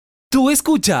Tú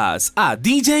escuchas a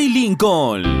DJ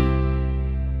Lincoln.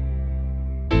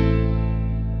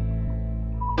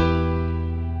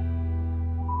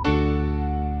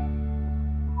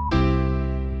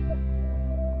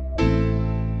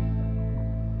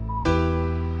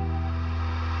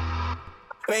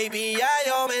 Baby, ya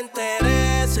yo me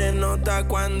enteré, se nota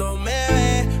cuando me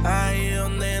ves. Ahí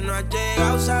donde no has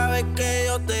llegado, sabes que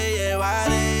yo te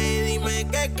llevaré. Y dime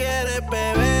qué quieres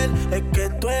beber, es que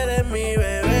tú eres mi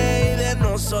bebé. Y de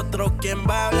nosotros, ¿quién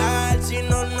va a hablar si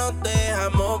no nos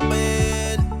dejamos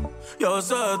ver? Yo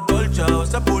sé dolce, yo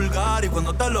sé vulgar. Y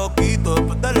cuando te lo quito,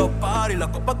 después de los paris, las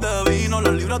copas de vino,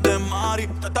 las libras de mari.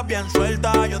 Tú estás bien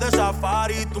suelta, yo de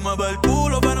safari. Tú me ves el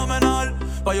culo fenomenal,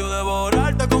 pa' yo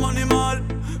devorarte como animal.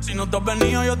 Si no te has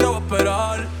venido, yo te voy a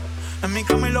esperar. En mi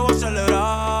cama y lo voy a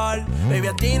celebrar. Baby,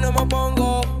 a ti no me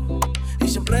pongo, y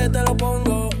siempre te lo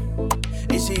pongo.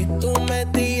 Y si tú me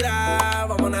tiras,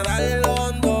 vamos a nadar en lo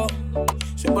hondo.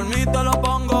 Si por mí te lo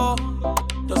pongo,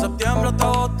 de septiembre hasta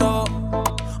agosto.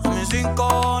 A mis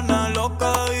 5 lo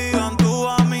que digan tu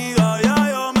amiga, ya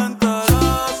yo me enteré.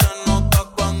 Se nota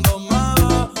cuando me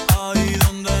ves, ahí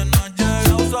donde no has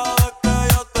llegado, sabes que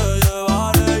yo te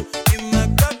llevaré.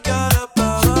 Dime qué quieres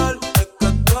beber, es que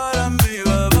tú eres mi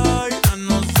bebé. Y de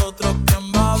nosotros, ¿quién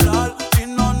va a hablar si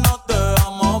no nos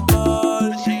dejamos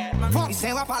ver? Y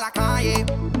se va pa' la calle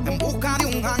en busca de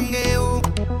un jangueo,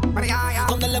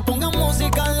 donde le pongan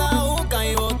música en la boca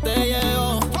y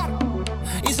botelleo.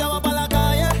 Y se va pa' la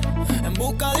calle en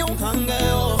busca de un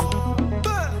jangueo.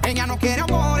 ella no quiere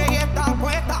amor y está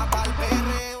puesta para el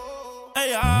perreo.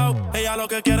 Ella lo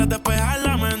que quiere es despejar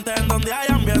la mente en donde hay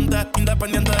ambiente.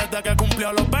 Independiente desde que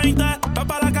cumplió los 20. Va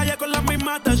para la calle con las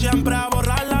mismas de siempre a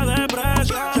borrar la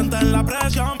depresión. Sienten la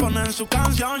presión, ponen su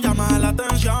canción, llama la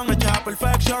atención, echa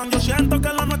perfección. Yo siento que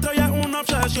lo nuestro ya es una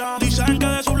obsesión. Dicen que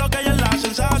de su bloque ella es la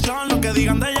sensación. Lo que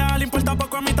digan de ella le importa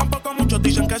poco, a mí tampoco. Muchos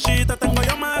dicen que si te tengo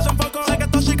yo me desenfoco. Sé que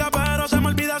es tóxica pero se me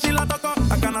olvida si la toco.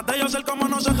 Las ganas de yo ser como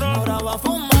nosotros. Ahora va a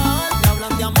fumar, le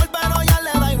hablan de amor pero ya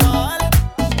le da igual.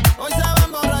 Hoy se va a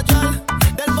emborrachar,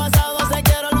 del pasado se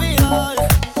quiere olvidar.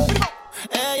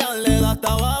 Ella le da hasta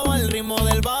abajo el ritmo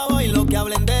del babo. Y lo que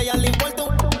hablen de ella le importa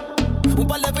un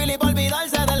par de filis para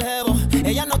olvidarse del jevo.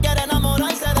 Ella no quiere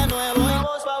enamorarse de nuevo. Mi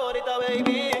voz favorita,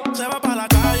 baby. Se va para la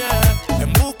calle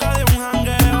en busca de un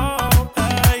jangueo.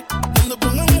 Hey, donde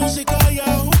pongan música ella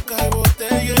busca y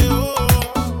botelleo.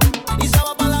 Y se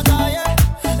va para la calle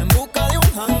en busca de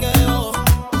un jangueo.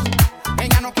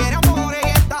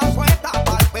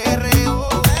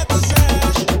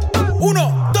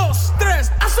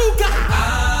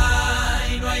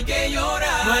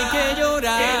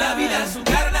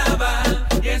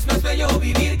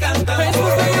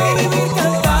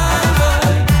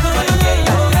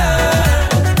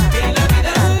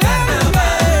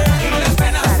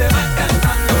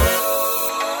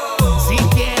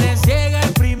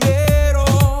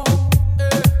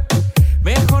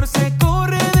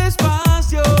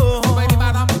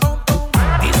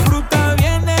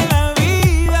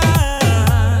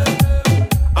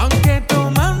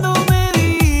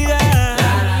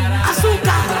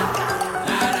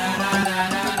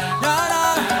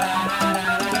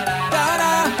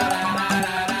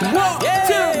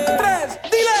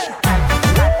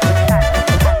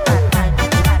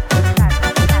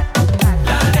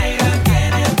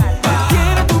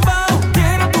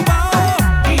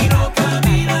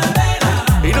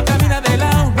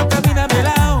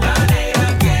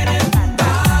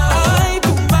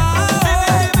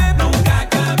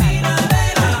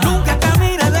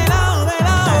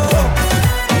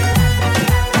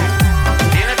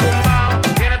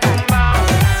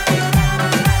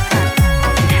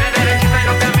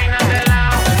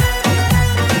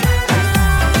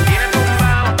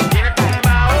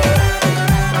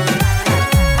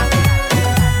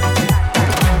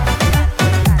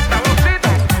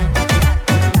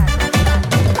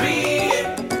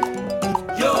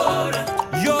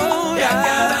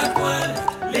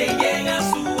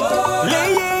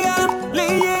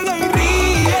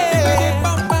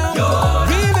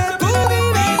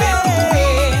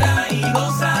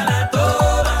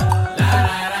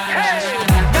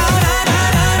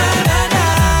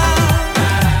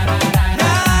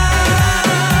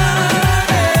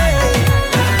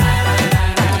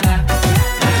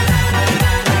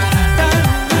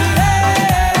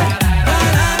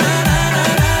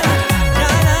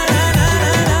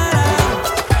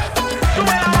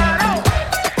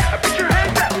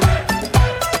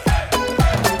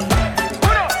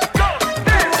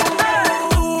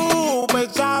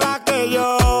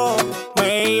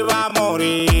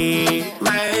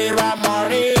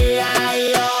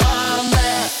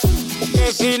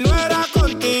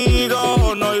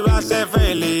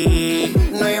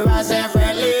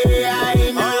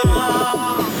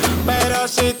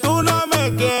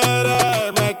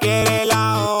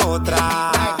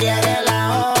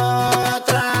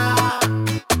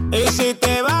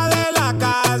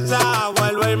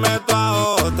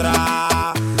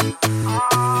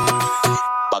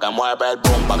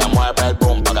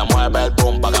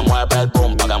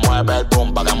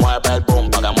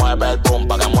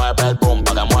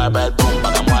 mueve el boom,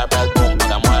 pa' que mueve el boom, pa'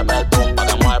 que mueve el boom, pa'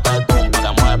 que mueve el boom, pa'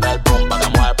 que mueve el boom, pa' que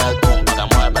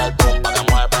mueve el boom, pa' que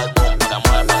mueve el boom, pa' que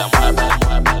mueve el boom, pa' que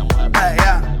mueve el boom. Hey,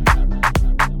 yeah.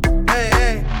 Hey,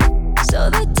 hey. So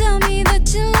they tell me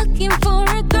that you're looking for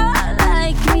a girl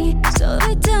like me. So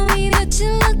they tell me that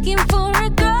you're looking for a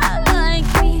girl like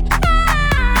me.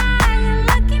 I'm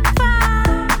looking for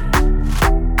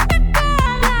a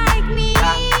girl like me.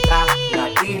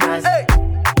 Latinas. Hey,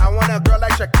 I want a girl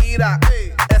like Shakira.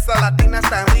 Hey, esa latina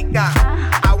está rica.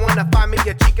 I wanna find me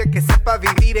a chica que sepa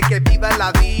vivir y que viva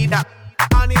la vida.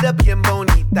 Anita bien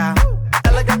bonita,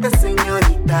 elegante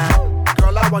señorita.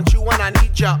 Girl, I want you and I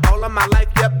need ya all of my life.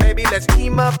 Yeah, baby, let's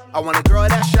team up. I want a girl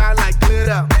that shine like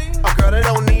glitter, a girl that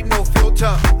don't need no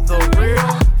filter. The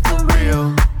real, for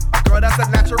real. A girl that's a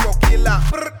natural killer.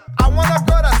 I want a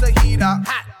girl that's a heater,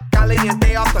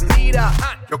 caliente off the meter.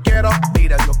 Yo quiero,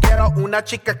 mira, yo quiero una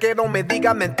chica que no me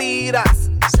diga mentiras.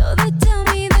 So they tell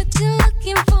me that you're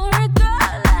looking for a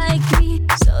girl like me.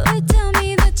 So they tell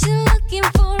me that you're looking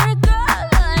for a girl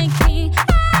like me.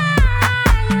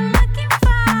 I'm looking for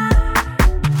a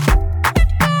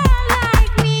girl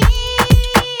like me.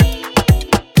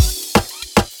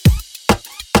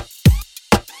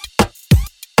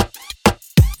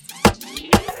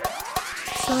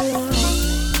 Solo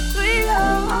tú y yo,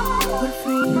 por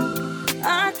fin,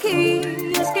 aquí.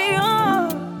 Es que yo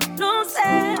no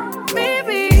sé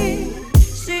vivir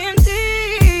sin ti.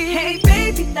 Hey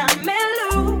baby, dame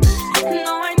luz.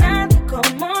 No hay nadie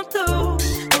como tú.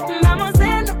 Vamos a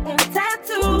hacernos un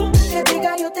tattoo que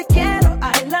diga yo te quiero, I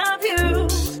love you.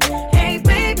 Hey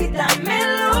baby, dame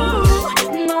luz.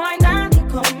 No hay nadie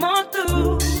como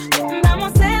tú. Vamos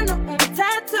a hacernos un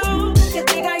tattoo que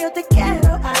diga yo te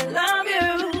quiero, I love you.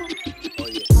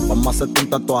 Vamos a hacerte un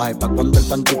tatuaje pa' cuando el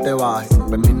panty te baje.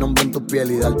 Ver mi nombre en tu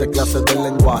piel y darte clases del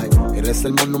lenguaje. Eres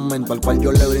el monumento al cual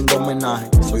yo le brindo homenaje.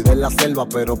 Soy de la selva,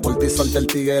 pero por ti solté el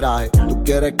tigueraje. Tú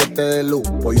quieres que te dé luz,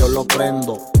 pues yo lo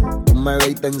prendo. Tú me ves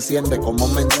y te enciendes como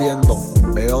me enciendo.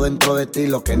 Veo dentro de ti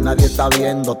lo que nadie está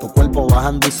viendo. Tu cuerpo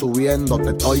bajando y subiendo, te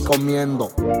estoy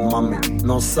comiendo. Mami,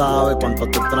 no sabes cuánto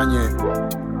te extrañé.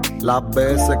 Las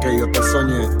veces que yo te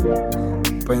soñé,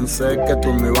 pensé que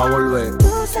tú no ibas a volver.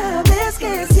 Tú sabes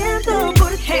que siento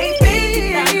por hey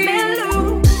baby, dame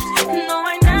luz. No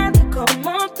hay nadie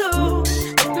como tú.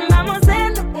 Vamos a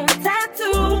hacernos un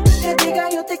tattoo que diga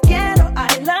yo te quiero,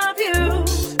 I love you.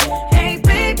 Hey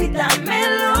baby, dame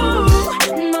luz.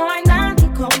 No hay nadie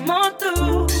como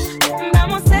tú.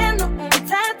 Vamos a hacernos un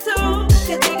tattoo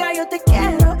que diga yo te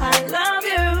quiero, I love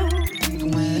you. Tú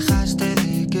me dejaste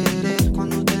de querer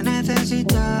cuando te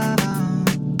necesitaba.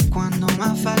 Cuando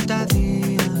más falta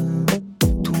hacía,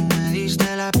 tú me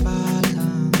diste la espalda.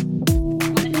 Tú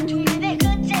me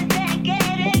dejaste de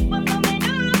querer cuando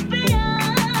menos lo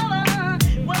esperaba.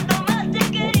 Cuando más te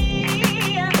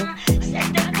quería, se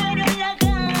te fueron la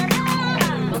cara.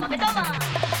 Toma, me toma.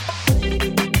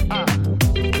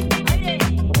 Aire.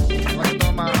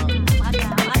 Toma. Mata,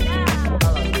 mata.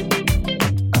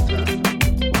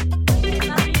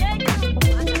 Más directo.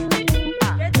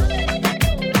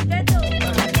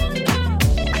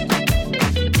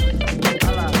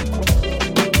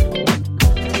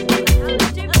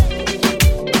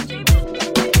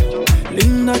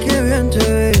 Linda, qué bien te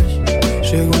ves.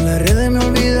 Según las redes me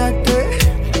olvidaste,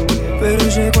 pero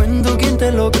ese cuento, ¿quién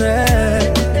te lo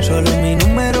cree? Solo mi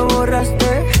número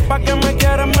borraste. ¿Pa' qué me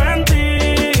quieres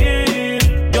mentir?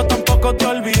 Yo tampoco te he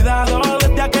olvidado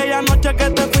desde aquella noche que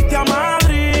te fuiste a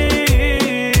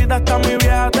Madrid. Hasta mi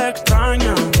vieja te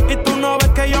extraña y tú no ves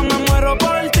que yo me muero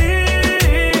por ti.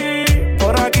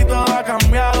 Por aquí todo ha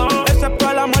cambiado,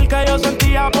 excepto el amor que yo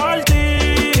sentía por ti.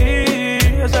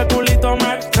 Ese culito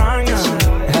me extraña.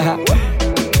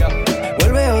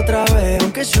 Vuelve otra vez,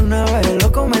 aunque sea una vez,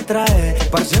 loco me trae.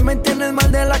 Parce, me tienes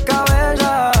mal de la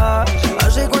cabeza.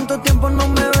 Hace cuánto tiempo no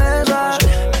me besas.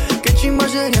 Qué chimba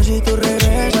sería si tú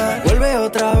regresas. Vuelve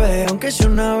otra vez, aunque sea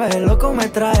una vez, loco me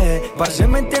trae. Parce,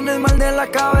 me tienes mal de la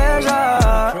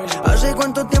cabeza. Hace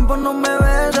cuánto tiempo no me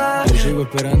besas. Yo sigo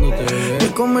esperándote.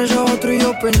 Te comes a otro y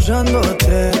yo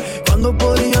pensándote. ¿Cuándo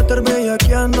podría estar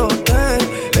bellaqueándote?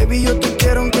 Baby, yo te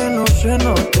quiero aunque no se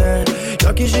note. Yo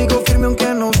aquí sigo firme aunque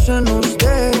no se nos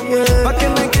dé, yeah. ¿Pa' qué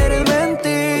me quieres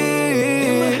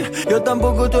mentir? Yo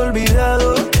tampoco te he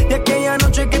olvidado de aquella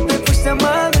noche que te fuiste a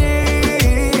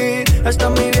Madrid. Hasta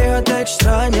mi vieja te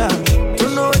extraña. Tú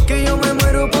no ves que yo me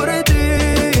muero por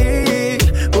ti.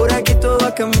 Por aquí todo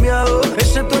ha cambiado,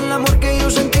 excepto el amor que yo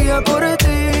sentía por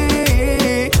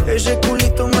ti. Ese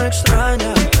culito me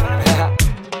extraña.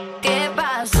 ¿Qué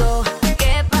pasó?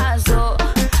 ¿Qué pasó?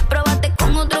 Probaste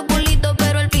con otro culito,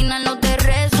 pero al final no te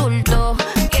resultó.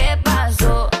 ¿Qué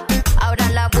pasó? Ahora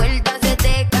la vuelta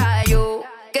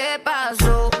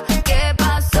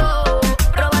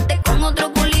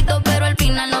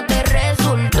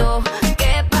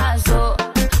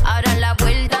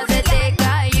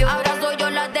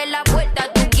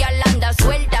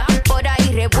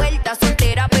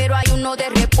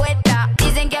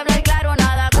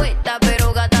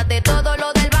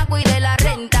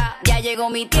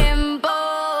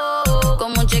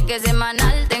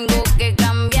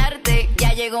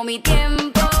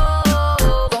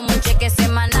que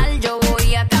semanal yo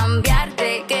voy a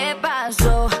cambiarte. ¿Qué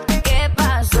pasó? ¿Qué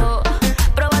pasó?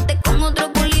 Probaste con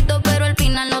otro culito, pero al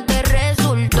final no te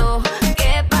resultó.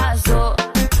 ¿Qué pasó?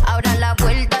 Ahora la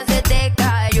vuelta se te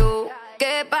cayó.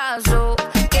 ¿Qué pasó?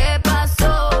 ¿Qué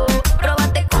pasó?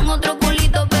 Probaste con otro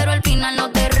culito, pero al final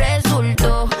no te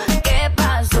resultó. ¿Qué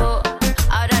pasó?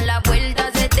 Ahora la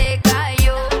vuelta se te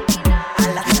cayó. A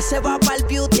las 3 se va pa'l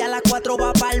beauty, a las 4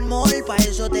 va pa'l mall. Pa'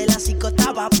 eso de las 5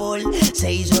 estaba Paul.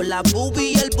 Se hizo la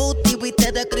boobie y el booty,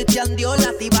 viste de Christian Dior.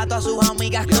 Activa a todas sus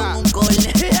amigas con un call.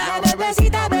 La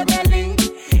bebecita bebe Link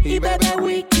y bebe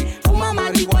Wiki. Fuma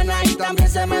marihuana y también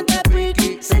se mete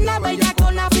piqui. Cena bella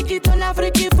con la friquitona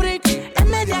friki friki. En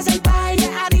medias el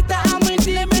baile, adicta a mi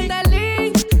tiki. Le mete el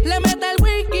Link, le mete el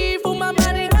Wiki. Fuma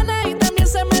marihuana y también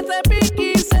se mete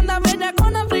piqui. Cena bella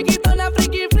con la friquitona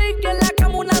friki friki. En la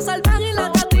cama una salvaje y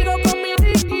la castigo con mi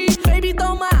Ricky. Baby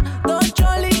toma dos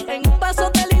cholis en un vaso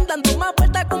de Link, dando más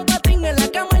vueltas con patín. En la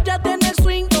cama ella tiene el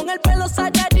swing con el pelo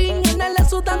Saiyajin. En el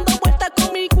lesu dando vueltas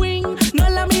con mi queen. No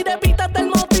la mire, pítate el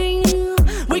motín.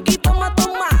 Wiki toma,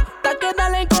 toma, ta que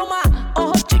dale en coma.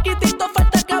 Ojos chiquititos,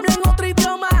 falta que hablen otro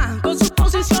idioma. Con sus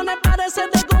posiciones parece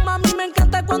de goma. A mí me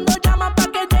encanta cuando llama pa'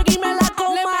 que llegue y me la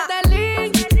coma. Le mete el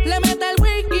Link, le mete el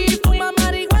Wiki. Fuma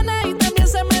marihuana y también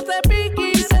se mete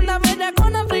piqui. Senda bella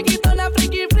con la friquitona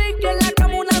friki friki. En la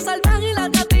cama una salvaje y la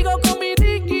castigo con mi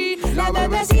Ricky. La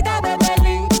bebecita bebe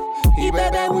Link y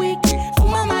bebe Wiki.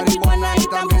 Fuma marihuana y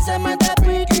también se mete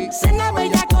piqui. Cena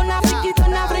bella con la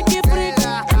friquitona friki friki.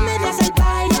 En medias el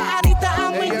baile, adicta a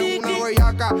mi Ella es tiki. una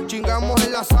bellaca, chingamos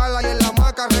en la sala y en la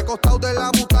hamaca, recostado de la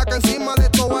butaca, encima de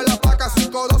toda la paca,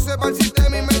 512 para el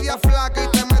sistema y media flaca, y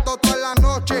te meto toda la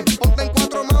noche, ponte en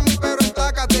 4 mami, pero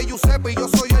estácate, Giuseppe, y yo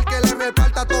soy el que le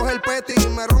reparta todo el petri, y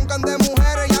me roncan de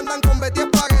mujeres y andan con Betty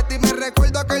Spaghetti, me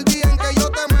recuerdo aquel día en que yo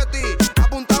te metí,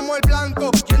 apuntamos el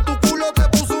blanco, y en tu culo te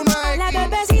puso una X. La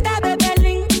bebecita bebe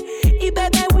Link y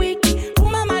bebe Wiki.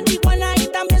 Fuma marihuana y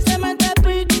también se mete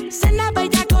piqui. Cena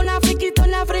bella con la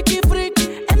friquitona friki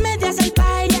friki. En medias el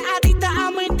baile, adicta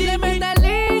a mi tiki. Le mete el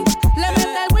Link, le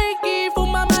mete el Wiki.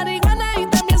 Fuma marihuana y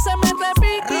también se mete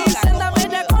piqui. Senda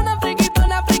bella con la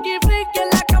friquitona friki friki. En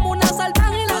la cama una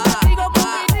salvaje y la castigo con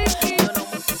mi Ricky.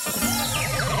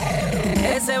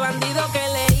 Ese bandido que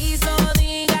le hizo,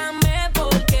 dígame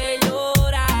por qué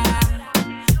llora.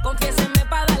 Confiéseme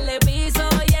pa' darle piso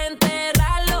y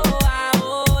enterrarlo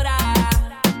ahora.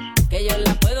 Que yo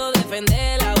la puedo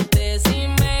defender a usted si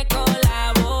me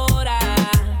colabora.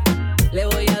 Le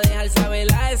voy a dejar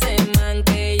saber a ese man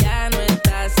que ya no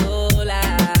está sola.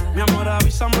 Mi amor,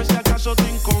 avísame si acaso te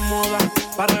incomoda,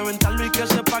 pa' reventarlo y que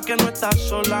sepa que no estás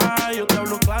sola. Yo te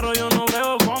hablo claro, yo no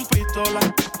veo con pistola,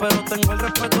 pero tengo el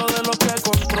respeto de los que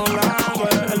controlan. Tú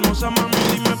eres hermosa, mami,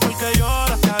 dime por qué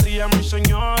lloras. ¿Qué haría mi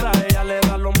señora? Ella le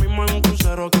da lo mismo en un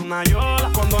crucero que una yola.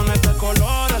 Condones de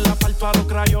colores, la parto a los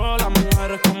crayolas.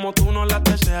 Mujeres como tú no las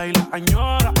deseas y las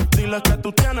añoras. Dile que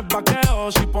tú tienes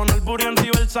vaqueo. Si pone el booty en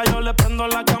reversa, yo le prendo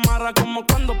la cámara como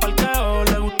cuando parqueo.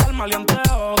 Le gusta el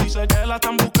maleanteo. Dice que la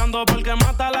están buscando porque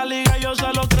mata la liga. Yo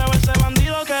se lo creo, ese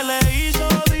bandido que le hizo.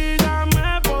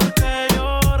 Dígame por qué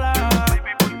llora.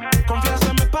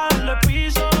 Confiéseme pa' darle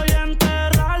piso y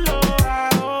enterrarlo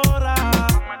ahora.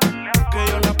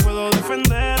 Que yo la puedo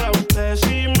defender a usted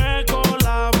si me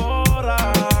colabora.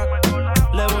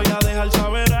 Le voy a dejar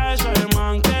saber a ese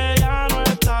man que ya no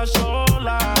está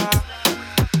sola.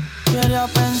 Quería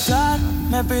pensar,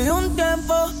 me pidió un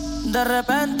tiempo. De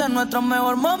repente nuestro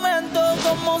mejor momento,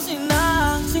 como si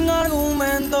nada, sin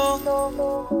argumento.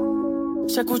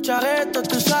 Si escuchas esto,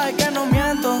 tú sabes que no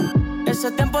miento.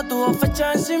 Ese tiempo tuvo fecha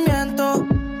de vencimiento.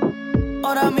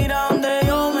 Ahora mira donde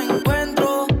yo me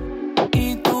encuentro.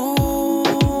 Y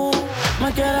tú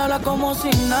me quieres hablar como si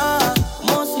nada,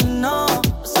 como si no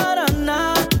pasara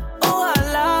nada.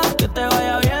 Ojalá que te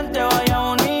vaya bien, te vaya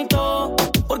bonito,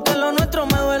 porque lo nuestro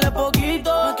me duele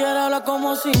poquito. Me quieres hablar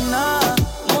como si nada,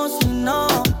 como si no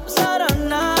pasara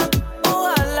nada.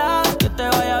 Ojalá que te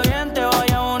vaya bien, te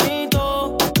vaya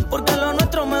bonito, porque lo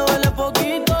nuestro me duele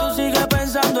poquito. Tú sigues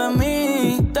pensando en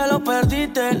mí, te lo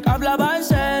perdiste. Hablaba en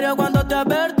serio cuando te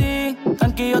advertí.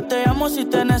 Tranquilo, te amo si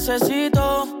te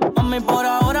necesito. Mami, por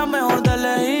ahora mejor de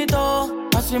lejito.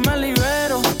 Así me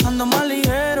libero, ando más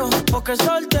ligero, porque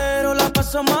soltero la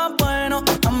paso más bueno.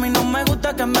 A mí no me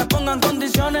gusta que me pongan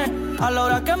condiciones a la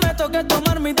hora que me toque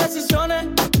tomar mis decisiones.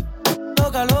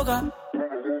 Loca, loca,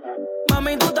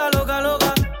 mami, tú estás loca,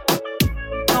 loca.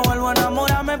 No vuelvo a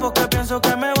enamorarme porque pienso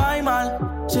que me va a ir mal.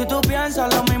 Si tú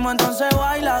piensas lo mismo, entonces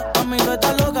baila. Mami, tú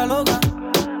estás loca, loca.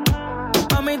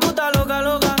 Mami, tú estás loca,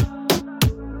 loca.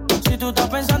 Si tú estás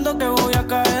pensando que voy a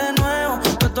caer de nuevo,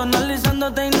 tú estás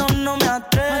analizándote y no me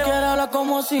atrevo. Me quiero hablar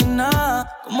como como si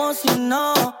nada, como si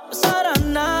no pasara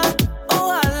nada.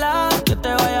 Ojalá que te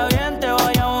vaya bien, te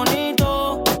vaya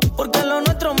bonito, porque lo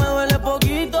nuestro me duele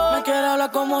poquito. Me quiere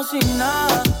hablar como si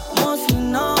nada, como si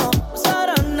no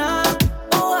pasara nada.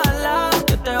 Ojalá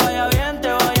que te vaya bien,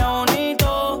 te vaya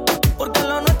bonito, porque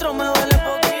lo nuestro me duele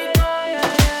poquito.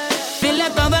 Dile a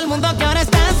todo el mundo que ahora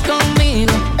estás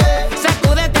conmigo.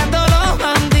 Sacúdete a todos los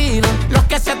bandidos, los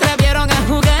que se atrevieron a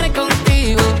jugar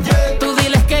contigo. Tú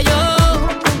diles que yo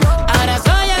ahora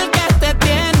soy el que te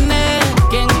tiene,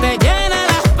 quien te llena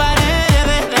las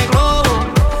paredes de globos,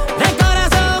 de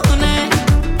corazones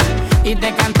y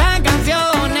te canta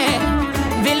canciones.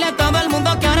 Dile a todo el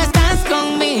mundo que ahora estás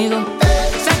conmigo.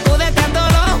 Sacúdete a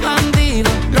todos los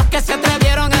bandidos, los que se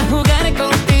atrevieron a jugar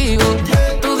contigo.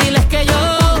 Tú diles que yo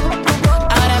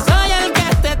ahora soy el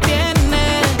que te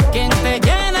tiene, quien te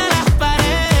llena las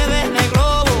paredes de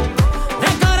globos, de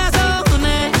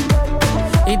corazones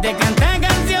y te canta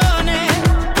canciones.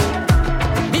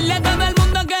 Dile a todo el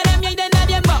mundo que eres mía y de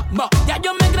nadie más. Ya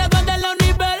yo me gradué de la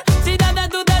universidad de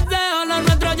tu deseo, lo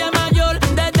nuestro ya es mayor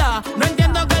de edad. No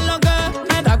entiendo qué es lo que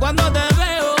me da cuando te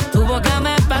veo. Tu boca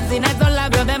me fascina, esos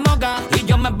labios de moca, y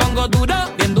yo me pongo duro,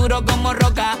 bien duro como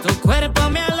roca. Tu cuerpo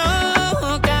me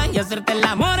aloca y hacerte el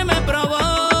amor me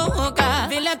provoca.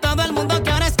 Dile a todo el mundo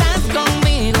que ahora estás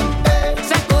conmigo.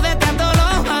 Sacúdete a todos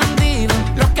los bandidos,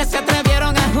 los que se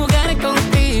atrevieron a jugar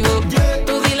contigo.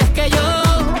 Tú diles que yo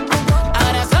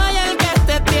ahora soy el que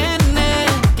te tiene,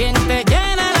 quien te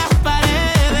llena las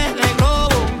paredes de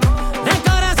globos, de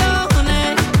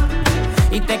corazones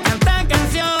y te canta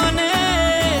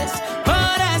canciones.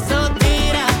 Por eso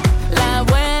tira la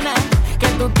buena, que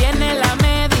tú tienes la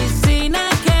medicina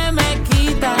que me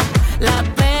quita la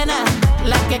pena,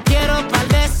 la que quiero para el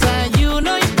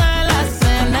desayuno y para la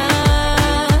cena.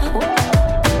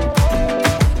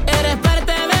 Eres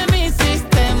parte de mi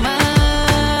sistema.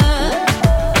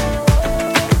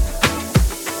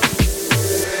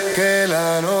 Que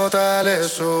la nota le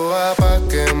suba pa'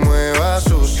 que mueva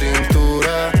su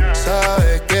cintura.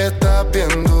 Sabes que está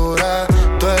bien dura,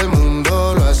 todo el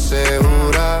mundo lo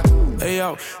asegura. Ey,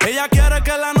 yo. Ella quiere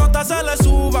que la nota se le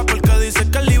suba, porque dice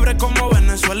que es libre como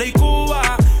Venezuela y Cuba.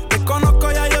 Te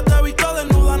conozco ya, yo te he visto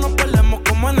desnuda. Nos perdemos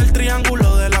como en el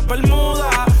triángulo de la Bermuda.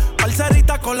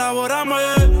 Parcerita, colabórame,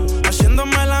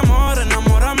 haciéndome el amor,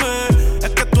 enamórame. Es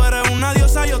que tú eres una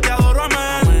diosa, yo te adoro,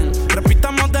 amén.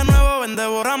 Repitamos de nuevo, ven,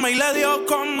 devórame. Y le dio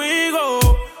conmigo,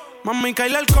 mami,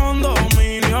 caíle el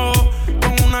condominio.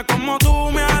 Con una como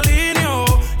tú me alineo.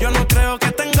 Yo no creo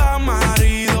que tenga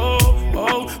marido,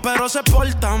 oh, pero se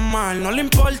porta mal, no le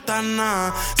importa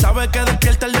nada. Sabe que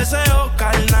despierta el deseo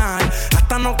carnal,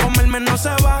 hasta no comerme no se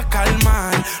va a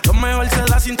calmar. Lo mejor se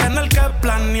da sin tener que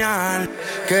planear.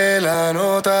 Que la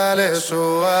nota le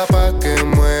suba pa' que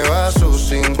mueva su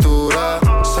cintura.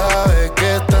 Sabe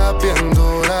que está bien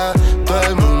dura, todo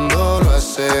el mundo lo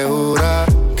asegura.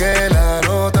 Que la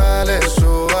nota le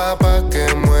suba pa'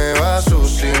 que mueva su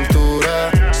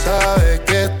cintura. Sabe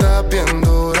que está bien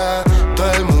dura,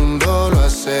 todo el mundo lo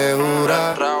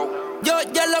asegura. Yo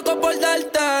ya loco por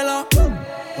dártelo,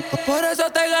 por eso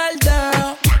te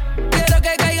galdeo. Quiero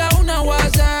que caiga un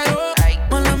aguacero.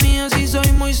 Mala mía, si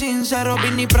soy muy sincero.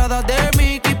 Vinny Prada de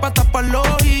Mickey, pa' tapar los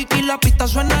hikis. La pista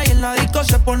suena y en la disco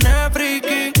se pone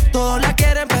friki. Todos la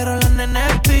quieren, pero la nena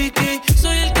es piqui.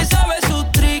 Soy el que sabe su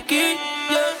tricky,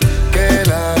 yeah. Que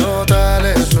la nota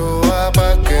le suba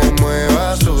pa' que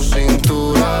mueva su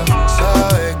cintura.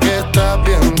 Sabe que está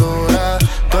bien dura,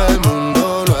 todo el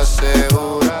mundo lo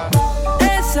asegura.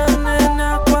 Esa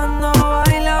nena cuando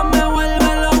baila me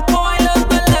vuelve loco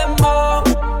bailando el dembow.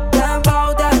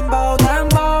 Dembow, dembow,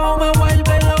 dembow, me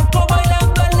vuelve loco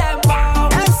bailando el dembow.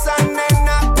 Esa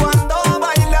nena cuando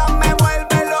baila me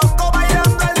vuelve loco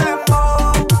bailando el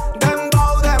dembow.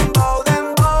 Dembow, dembow,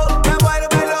 dembow.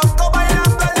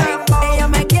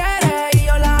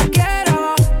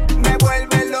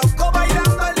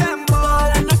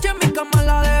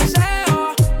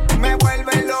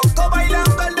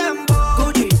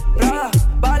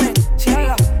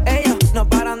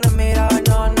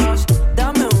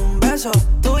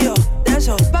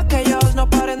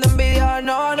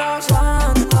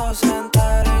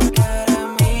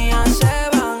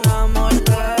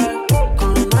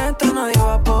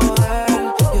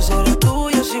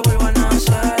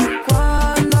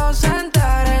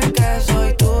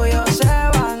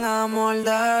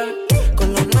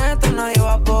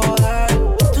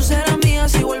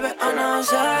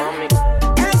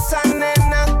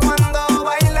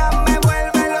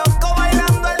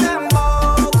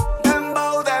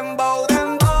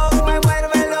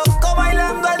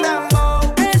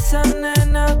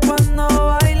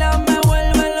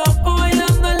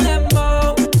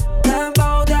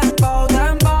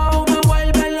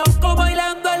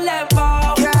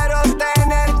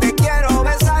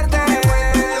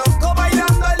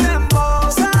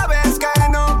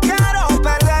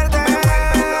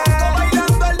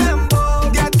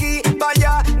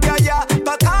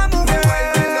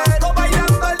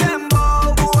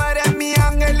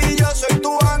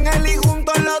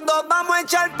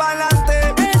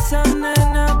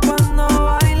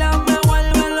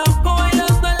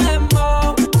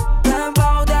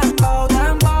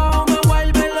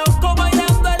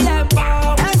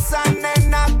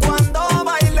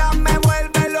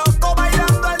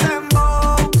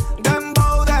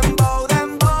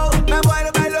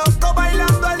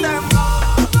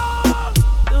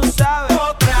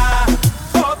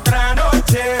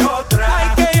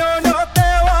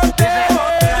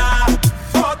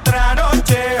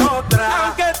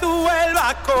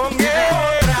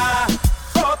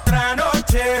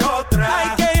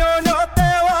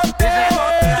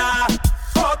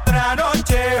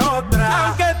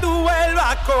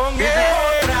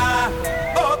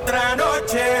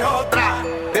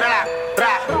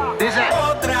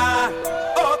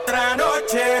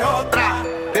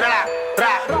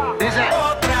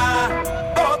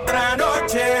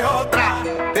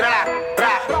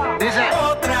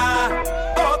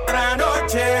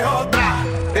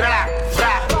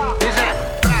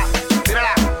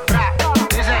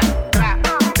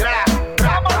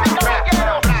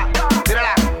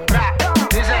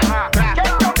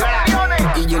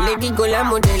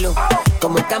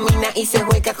 y se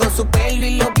juega con su pelo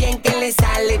y lo bien que le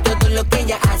sale todo lo que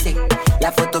ella hace.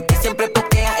 La foto que siempre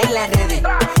postea en las redes,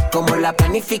 como la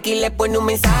planifica y le pone un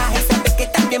mensaje. Sabe que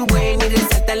está bien buena y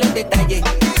resalta los detalles.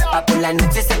 Pa' por la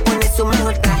noche se pone su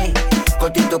mejor traje,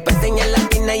 cortito para enseñar la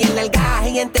pierna y el algaje.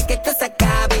 Y antes que esto se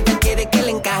acabe, ella quiere que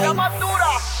le encaje.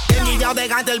 El guillao de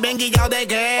gato, el bien guillao de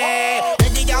qué.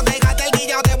 El guillao de gato, el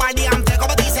guillao de guardiante.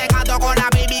 Como dice gato con la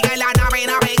baby que en la nave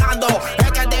navegando.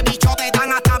 Es que el de bichote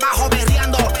están hasta abajo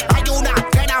berreando. Hay una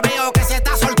que la veo que se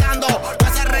está soltando. No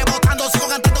hace rebotando, sigo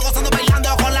cantando, gozando,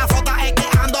 bailando. Con la foto es que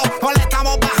ando, no le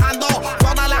estamos bajando.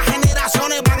 Todas las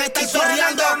generaciones van a estar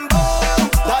sorriando.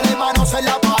 Dale manos en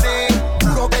la pared,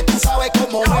 juro que tú sabes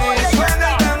cómo es.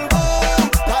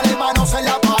 Dale manos en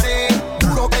la pared,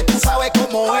 juro que tú sabes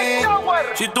cómo es.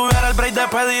 Si tuviera el break de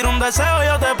pedir un deseo,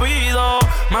 yo te pido.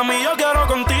 Mami, yo quiero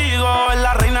contigo. Es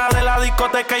la reina de la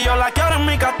discoteca y yo la quiero en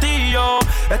mi castillo.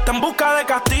 Está en busca de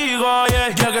castigo, yeah.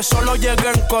 Llegué solo, llegué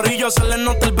en corillo. Se le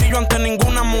nota el brillo ante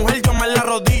ninguna mujer. Yo me la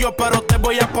arrodillo, pero te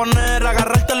voy a poner,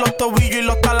 agarrarte los tobillos y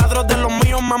los taladros de los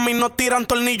míos. Mami, no tiran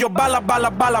tornillos. Balas,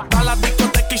 balas, balas, balas.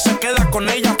 Discoteca y se queda con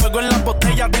ella. Fuego en las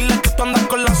botellas. Dile que tú andas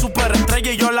con la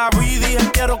superestrella. Y yo la vi,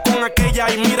 dije quiero con aquella.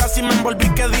 Y mira si me envolví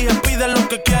que dije pide lo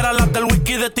que quiera. Las del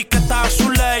whisky de etiqueta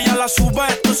azul. Ella la sube.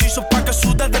 Esto se hizo pa' que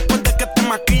sude después de que te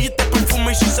maquille y te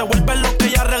perfume. Y si se vuelve lo que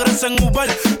ella regresa en Uber.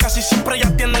 Casi siempre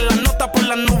ella tiene las notas por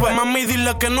las nubes. Mami,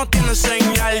 dile que no tiene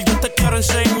señal. Yo te quiero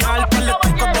enseñar. Parle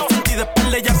tacos de frente y de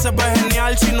espalda ella se ve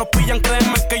genial. Si nos pillan,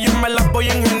 créeme que yo me las voy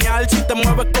a ingeniar. Si te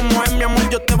mueves como es, mi amor,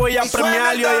 yo te voy a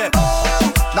premiar. Y oye,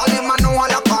 dale mano a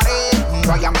la pared,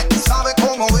 váyame, tú sabes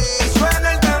cómo es.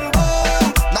 Suena el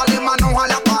dembow, dale mano a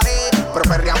la pared, pero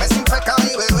perreame sin pecado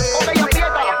y bebé.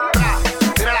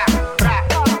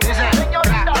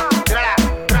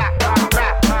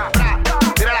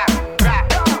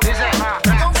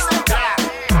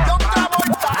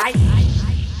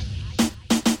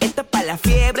 Esto es pa' la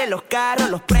fiebre, los carros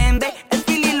los prende, el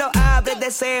fili lo abre, de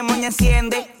ese moña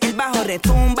enciende. El bajo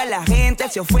retumba, la gente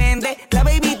se ofende. La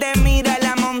baby te mira,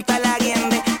 la monta, la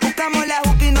guiende. Buscamos la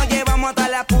juca y nos llevamos hasta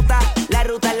la puta. La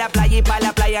ruta es la playa y pa'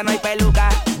 la playa no hay peluca.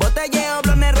 Botelleo,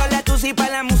 blones, rola, tusi pa'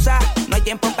 la musa. No hay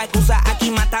tiempo pa' excusa,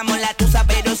 aquí matamos la tusa.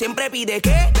 Pero siempre pide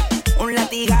 ¿qué? Un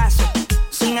latigazo.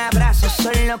 Sin abrazos,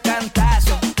 solo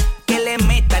cantazos. Que le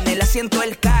metan el asiento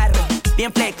del carro.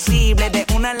 Bien flexible, de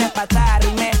una la patada.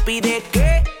 Y me pide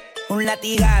 ¿qué? Un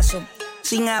latigazo.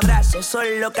 Sin abrazos,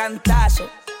 solo cantazo.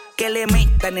 Que le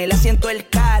metan el asiento del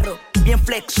carro. Bien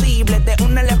flexible, de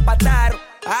una le empataron.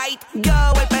 Ay, yo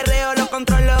el perreo lo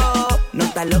controlo. No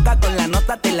estás loca con la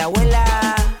nota, te la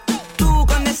abuela. Tú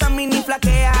con esa mini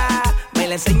flaquea. Me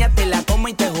la enseñas, te la como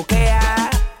y te juquea.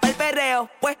 Pa'l perreo,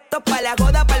 puesto pa' la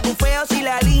joda, pa'l bufeo. Si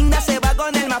la linda se va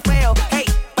con el más feo. Hey,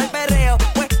 pa'l perreo,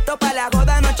 puesto pa' la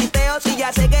joda, no chisteo. Si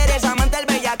ya sé que eres amante del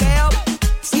bellaqueo.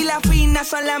 Si las finas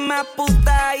son las más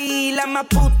putas y las más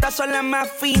putas son las más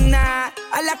finas.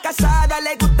 A las casadas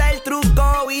les gusta el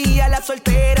truco y a las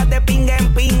solteras de pinga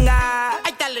en pinga.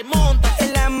 ahí te le monta.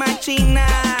 En la machina.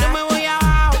 Yo me voy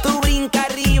abajo. Tú brinca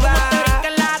arriba.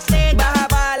 Baja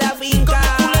pa' la finca.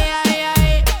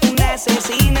 Una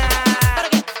asesina.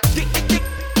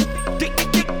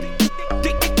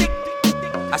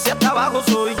 Hacia abajo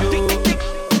soy yo.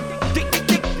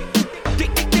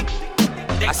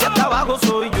 Hacia abajo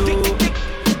soy yo.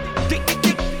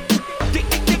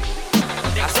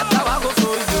 Hacia abajo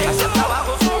soy yo. Hacia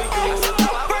abajo soy yo.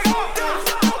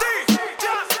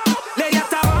 Le di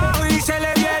hasta abajo y se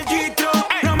le dio el gistro.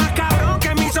 Lo más cabrón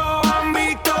que mis ojos han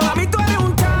visto. A mí tú eres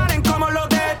un talent como los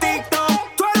de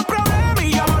TikTok. Tú eres un problema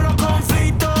y yo amo los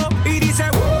conflictos. Y dice,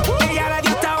 ella le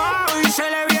dio hasta abajo y se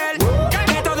le vio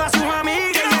el de todas sus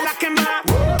amigas y de las que más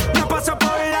nos pasó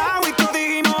por el lado y todos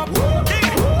dijimos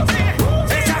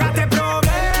esa gata es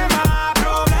problema,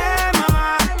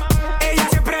 problema. Ella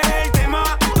siempre es el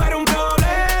tema. Tú eres un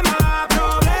problema,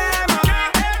 problema.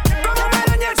 Cómo me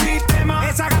daña el sistema.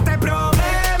 Esa gata es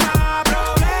problema,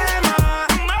 problema.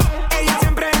 Ella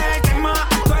siempre es el tema.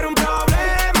 Tú eres un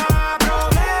problema,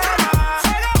 problema.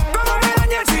 Cómo me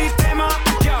daña el sistema.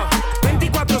 Yo,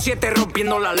 24/7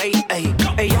 rompiendo la ley, ey.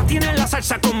 Ella tiene la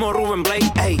salsa como Rubén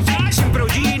Blade, ey. Siempre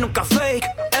OG, nunca fake,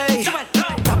 ey.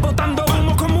 Está botando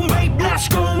humo como un babe, Blash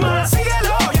Goma.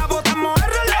 Síguelo, ya botamos el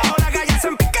reloj. La calle se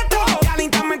empiquetó, ya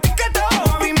linda me etiquetó.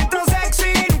 Movimiento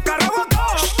sexy, nunca robotó.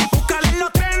 Búscale en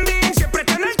los trending, siempre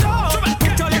está en el top.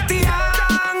 Muchos le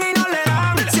tiran y no le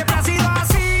dan. Siempre ha sido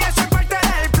así, eso es parte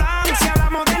del plan. Si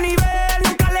hablamos de nivel,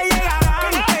 nunca le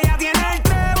llegarán. Ella tiene el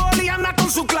trébol y anda con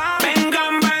su clan.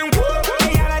 Vengan, ven,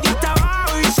 ella le dio hasta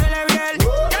abajo y se le vio el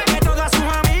de todas sus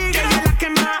amigas y de las que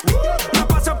más nos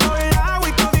pasó por el lado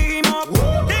y todos dijimos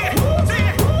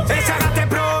esa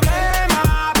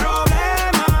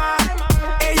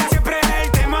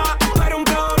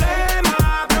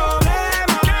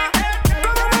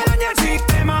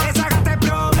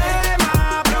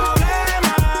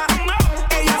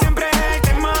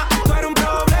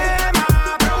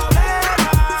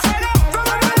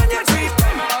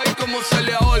se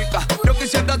le ahorca. Yo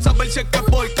quisiera saber si es que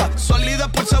porca. Salida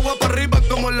por esa agua para arriba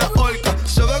como la orca.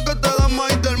 Se ve que te da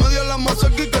más intermedio la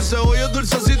mazorca y que cebolla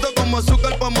dulcecito como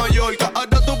azúcar pa' Mallorca.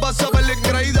 Ahora tú vas a ver la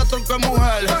increíble tronco de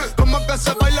mujer. Cómo que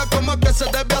se baila, cómo que se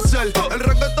debe hacer. El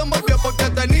reggaetón volvió porque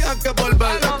tenía que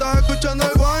volver. Estás escuchando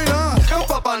el vaina, un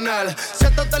papanel.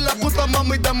 Siéntate en la puta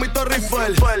mami, dame mi Torre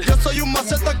Eiffel. Yo soy un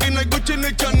maceta, aquí no hay Gucci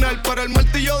ni Chanel. Pero el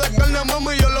martillo de carne,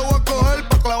 mami, yo lo voy a coger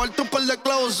pa' clavarte un par de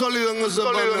clavos sólidos en ese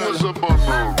panel.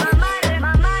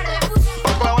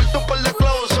 Pa' clavarte un par de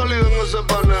clavos sólidos en ese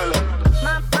panel.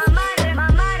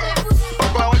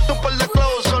 Pa' clavarte un par de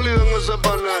clavos sólidos en ese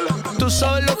panel. Tú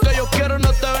sabes lo que yo quiero,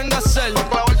 no te vengas a hacer. Pa'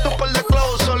 clavarte un par de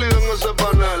clavos sólidos en ese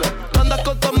panel. Tú andas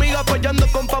con tu amiga apoyando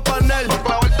con Papanel. Pa'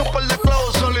 clavarte un par de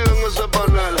clavos sólidos en ese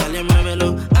panel. Dale,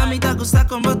 muévelo. A mí te gusta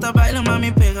como te baila,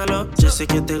 mami, pégalo. Yo sé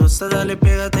que te gusta, dale,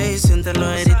 pégate y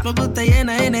siéntelo. El ritmo que te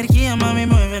llena de energía, mami,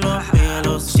 muévelo.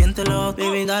 Pégalo, siéntelo,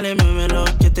 baby, dale, muévelo.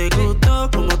 Que te gustó,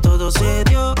 como todo se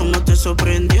dio, como te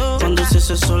sorprendió. Cuando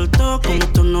se soltó, como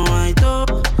tú no hay dos.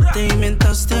 Te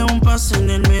inventaste un pase en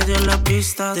el medio de la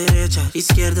pista. Derecha,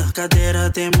 izquierda,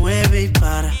 cadera te mueve y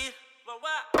para.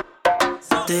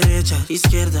 Derecha,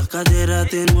 izquierda, cadera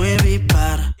te mueve y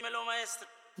para.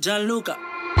 Gianluca.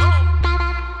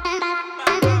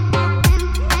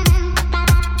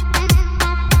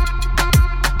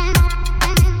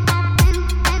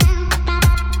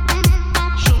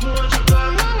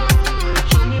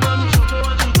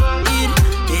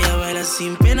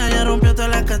 Sin pena, ya rompió toda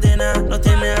la cadena. No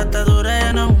tiene atadura,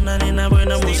 ya no una nena.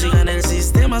 Buena música en el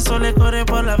sistema, solo le corre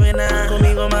por la vena.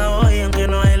 Conmigo más hoy, aunque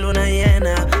no hay luna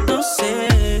llena. No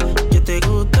sé, que te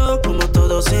gustó, como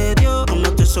todo se dio,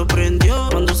 como te sorprendió.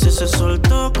 Cuando se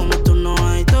soltó, como tú no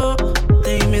hay dos.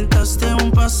 Te inventaste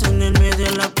un pase en el medio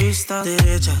de la pista.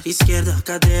 Derecha, izquierda,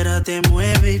 cadera te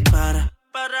mueve y para.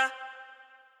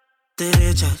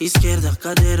 Derecha, izquierda,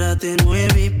 cadera te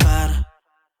mueve y para.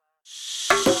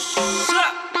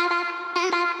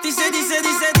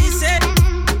 Dice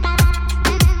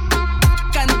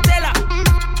Cantela.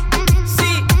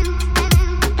 Sí.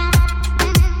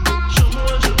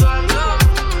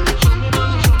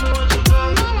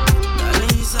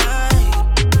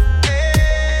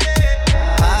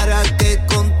 ¿Para qué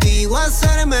contigo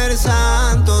hacerme el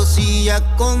santo? Si ya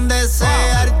con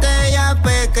desearte ya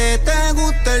pequé, te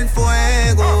gusta el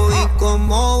fuego. Y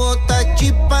como botas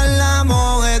chispa en la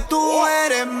mujer, tú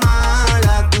eres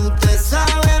mala, tú te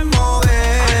sabes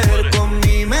mover, con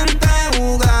mi mente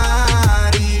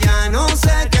jugar y ya no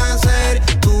sé qué hacer,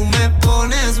 tú me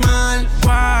pones mal.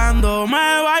 Cuando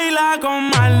me baila con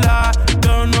maldad,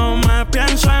 yo no me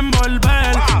pienso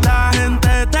envolver. La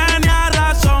gente tenía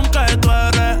razón que tú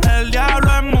eres el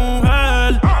diablo en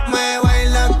mujer. Me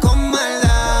baila con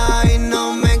maldad y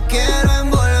no me quiero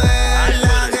envolver.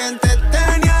 La gente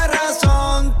tenía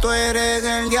razón, tú eres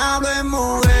el diablo en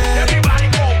mujer.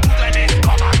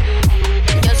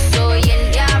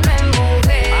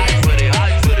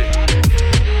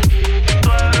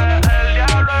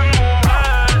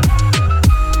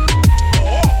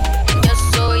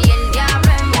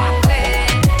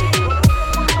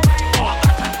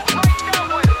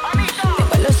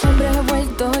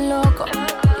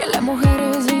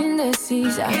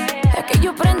 Es que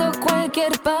yo prendo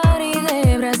cualquier party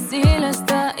de Brasil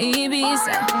hasta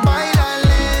Ibiza. Baila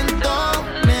lento,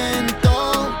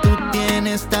 lento, tú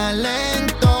tienes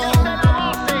talento.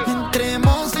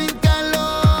 Entremos en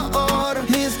calor.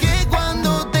 Es que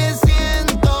cuando te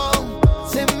siento,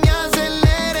 se me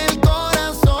acelera el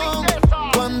corazón.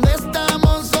 Cuando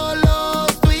estamos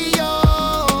solos tú y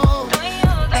yo.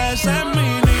 Esa es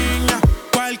mi niña,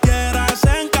 cualquiera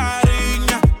se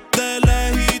encariña. De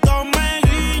lejito me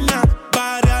guiña,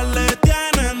 varias le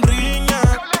tienen riña.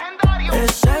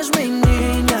 Esa es mi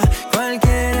niña,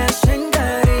 cualquiera se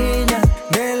encariña.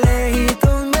 De lejito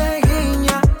me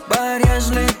guiña, varias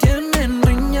le tienen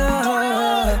riña.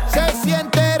 Se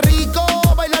siente rico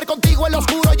bailar contigo en lo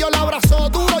oscuro. Yo la abrazo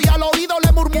duro y al oído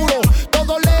le murmuro.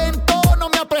 Todo lento, no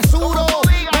me apresuro.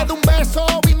 Me da un beso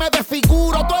y me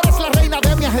desfiguro. Tú eres la reina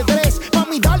de mi ajedrez.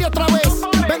 Mami, dale otra vez.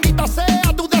 Bendita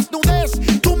sea tu desnudez.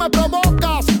 Tú me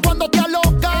provocas cuando te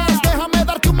alocas. Déjame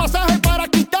darte un masaje para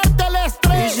quitarte el Y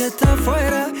estrés. si está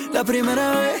fuera la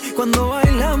primera vez, cuando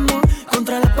bailamos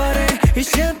contra la pared. Y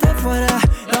si está fuera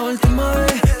la última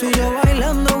vez, tú y yo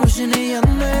bailando Wisin y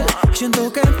Yandel.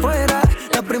 Siento que fuera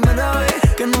la primera vez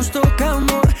que nos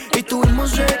tocamos y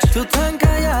tuvimos sexo. Tú tan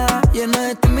callada, llena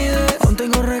de timidez, aún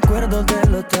tengo recuerdos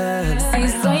del hotel.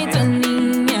 Si soy tu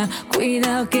niña,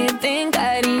 cuidado que te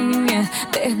encariña.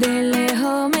 Desde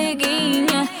lejos me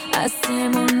guiña,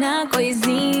 hacemos una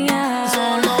coisinha.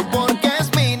 Solo porque es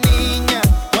mi niña,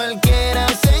 cualquiera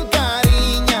se encariña.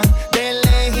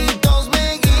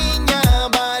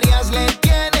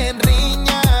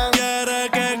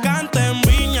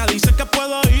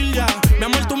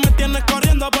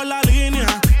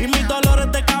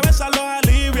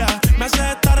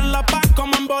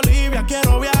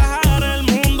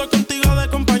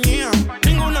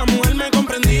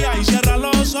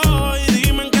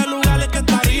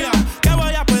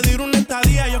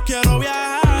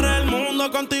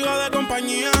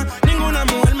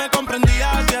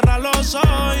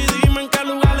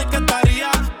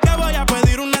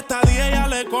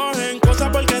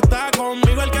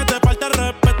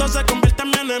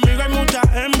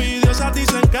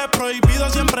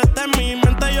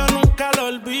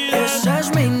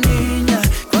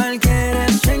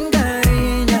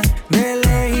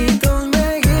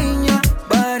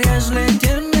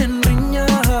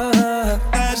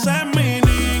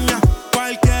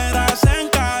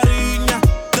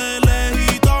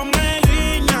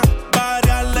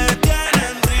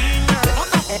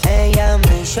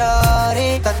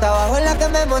 la que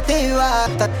me motiva.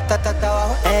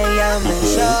 Ella me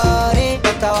sorry,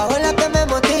 está abajo es la que me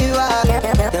motiva.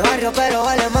 De barrio pero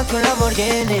vale más que un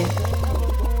Lamborghini.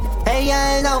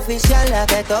 Ella es la oficial, la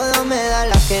que todo me da,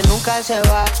 la que nunca se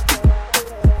va.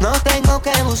 No tengo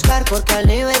que buscar porque al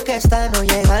nivel que está no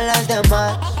llegan las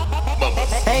demás.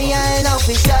 Ella es la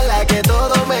oficial, la que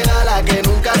todo me da, la que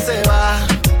nunca se va.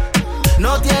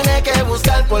 No tiene que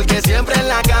buscar porque siempre en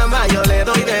la cama yo le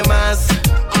doy de más.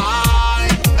 Ay,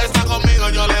 está conmigo,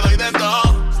 yo le doy de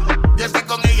todo. Y está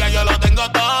con ella, yo lo tengo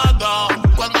todo.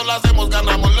 Cuando lo hacemos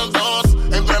ganamos los dos.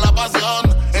 Entre la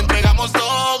pasión, entregamos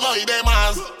todo y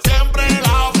demás. Siempre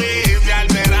la oficial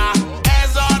será.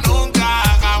 Eso nunca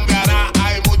cambiará.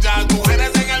 Hay muchas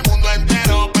mujeres en el mundo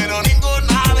entero, pero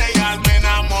ninguna de ellas me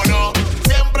enamoró.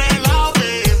 Siempre la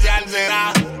oficial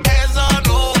será. Eso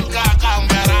nunca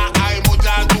cambiará. Hay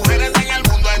muchas mujeres en el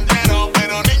mundo entero,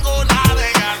 pero ninguna de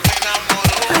ellas me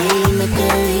enamoró. Ay, dime qué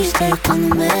viste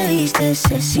cuando me viste,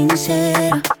 sé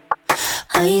sincera.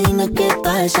 Ay, dime qué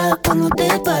pasa cuando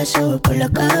te paso por la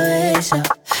cabeza.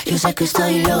 Yo sé que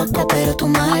estoy loca, pero tú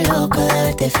más loca de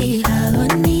haberte fijado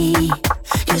en mí.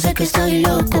 Yo sé que estoy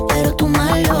loca, pero tú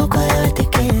más loca de haberte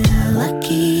quedado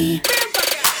aquí.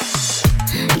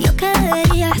 Yo que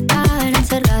debería estar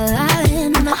encerrada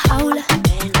en una jaula.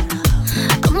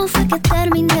 ¿Cómo fue que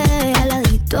terminé al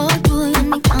ladito tuyo en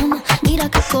mi cama? Mira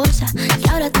qué cosa, y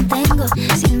ahora te tengo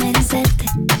sin merecerte.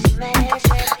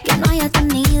 Que no haya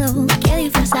tenido que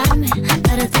disfrazarme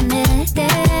para tenerte.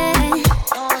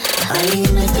 Ay,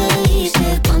 dime qué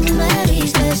dices cuando me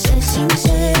viste, sé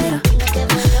sincera.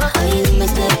 Ay, dime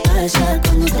qué pasa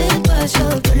cuando te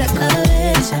paso por la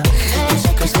cabeza. Yo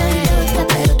sé que estoy loca,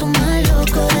 pero tú más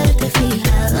loca de haberte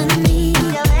fijado en mí.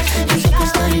 Yo sé que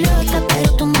estoy loca,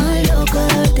 pero tú más loca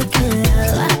de haberte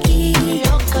quedado aquí.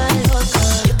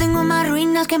 Yo tengo más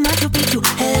ruinas que Machu Picchu.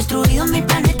 He destruido mil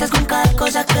planetas con cada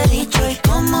cosa que he dicho. ¿Y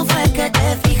cómo fue que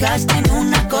te fijaste en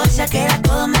una cosa que era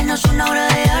todo menos una obra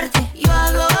de arte? Yo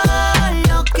hago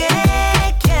lo que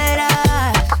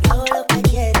quieras, yo hago lo que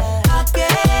quieras, a que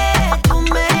tú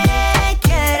me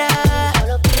quieras. Yo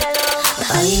lo quiero.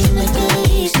 Ay, dime qué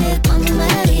dices cuando me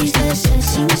viste, sé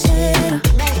sincera.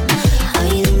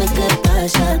 Ay, dime qué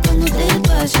pasa cuando te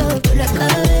paso por la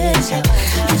cabeza.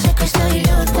 Yo sé que estoy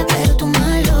loca, pero tú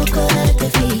más loca de haberte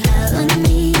fijado en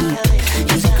mí.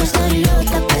 Yo sé que estoy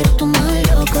loca, pero tú más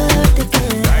loca de haberte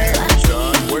quedado aquí.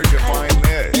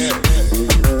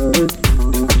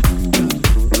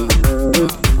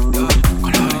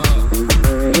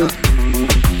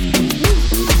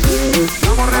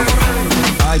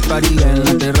 Hay party en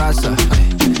la terraza,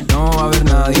 no va a haber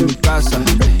nadie en mi casa.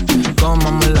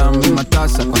 Tomamos la misma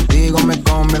taza, contigo me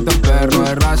convierto en perro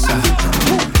de raza.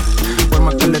 Por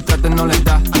más que le traten no le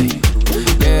da,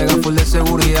 llega full de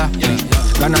seguridad.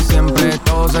 Gana siempre,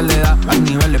 todo se le da. Hay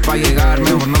niveles pa' llegar,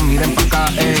 mejor no miren pa' acá.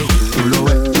 Tú lo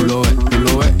ves, tú lo ves, tú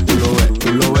lo ves, tú lo ves,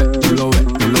 tú lo ves, tú lo ves,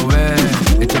 tú lo ves.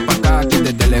 Echa pa' acá que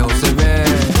desde lejos se ve.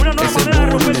 Ese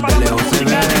boom desde lejos se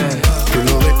ve. Tú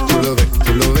lo ves, tú lo ves,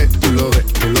 tú lo ves, tú lo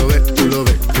ves, tú lo ves, tú lo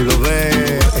ves, tú lo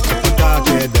ves. Echa pa' acá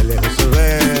que desde lejos se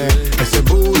ve. Ese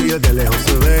booty desde lejos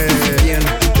se ve. Bien,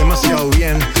 demasiado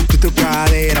bien. Tú y tu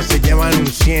cadera se llevan un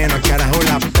 100. Al carajo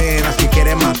la pena, si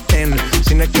quieres más ten.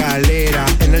 Sin escalera,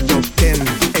 en el top 10.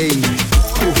 Ey,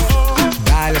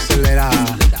 dale acelera.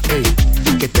 Ey,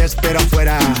 que te espero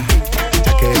afuera.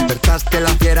 Ya que despertaste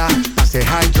la fiera, hace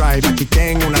high drive, aquí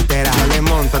tengo una tera. Dale,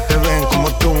 montate, ven como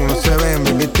tú, no se ven.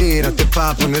 Baby, tírate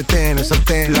pa' ponerte en el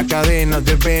sartén. La cadena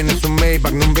de Ben es un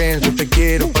Maybach, no un Benz. Yo te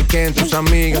quiero porque en tus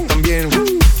amigas también.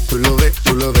 Tú lo ves,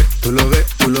 tú lo ves, tú lo ves,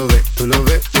 tú lo ves, tú lo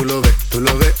ves, tú lo ves, tú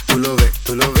lo ves, tú lo ves,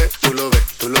 tú lo ves, tú lo ves,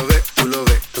 tú lo ves, tú lo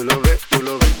ves, tú lo ves, tú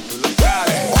lo ves.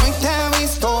 Hoy te he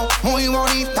visto muy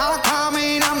bonita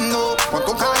caminando con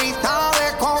tu carita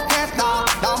de coqueta.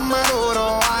 Dame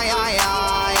duro, ay, ay,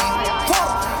 ay.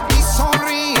 Y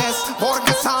sonríes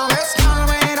porque sabes que al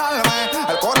mirarme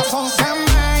el corazón se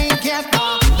me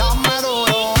inquieta. Dame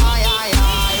duro, ay, ay,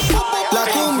 ay. La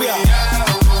cumbia.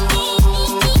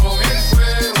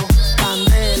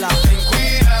 Candela.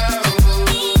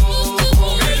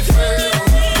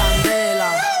 Candela.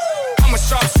 I'm a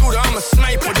sharpshooter, I'm a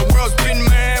sniper. The world's been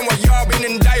man while y'all been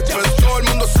in diapers. Todo el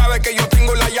mundo sabe que yo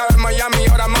tengo la llave en Miami.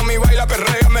 Ahora mami baila,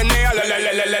 perrea, menea, la la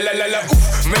la la la la la.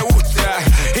 Me gusta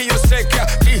y yo sé que a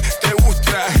ti te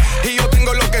gusta. Y yo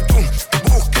tengo lo que tú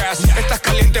buscas. Estás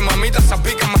caliente, mamita,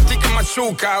 zapica, mastica,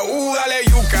 machuca. Dale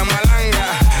yuca,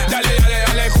 malanga. Dale, dale,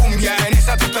 dale cumbia. En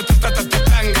esa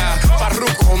tanga.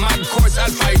 Farruko, McCoy,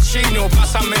 Alfa y Chino.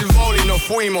 Pásame el bol y nos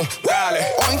fuimos. Dale.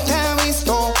 Hoy te he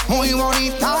visto muy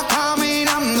bonita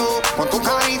caminando con tu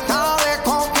carita de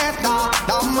coqueta.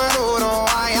 Dame duro,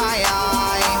 ay, ay, ay.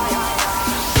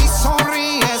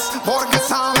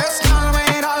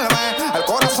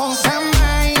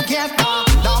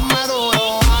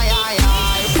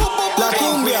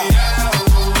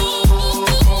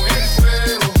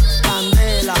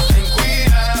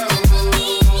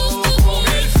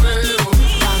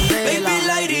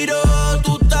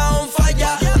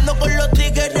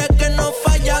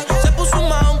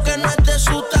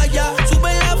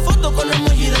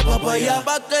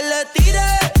 pa' que le tire.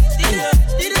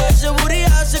 Ese booty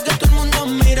hace que todo el mundo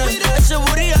mire. Ese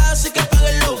booty hace que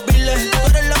paguen los biles. Tú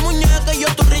eres la muñeca y yo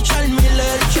tu Richard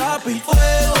Miller. Chapi,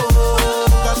 fuego,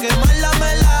 pa' quemar la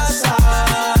melaza.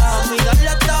 A mí darle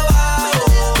hasta abajo,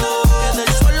 que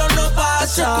del suelo no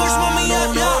pasa.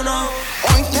 No.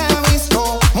 Hoy te he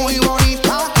visto muy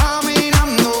bonita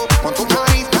caminando con tu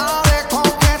carita de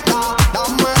coqueta.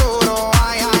 Dame duro,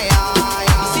 ay, ay, ay, ay.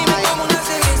 Y si me tomo una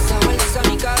cerveza, vuelves a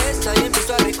mi cabeza y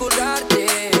empiezo a recordarte.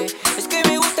 Es que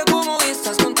me gusta cómo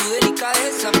estás con tu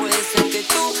delicadeza. Puede ser que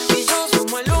tú y yo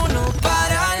somos el uno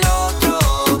para el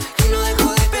otro. Que no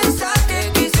dejo de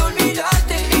pensarte, quise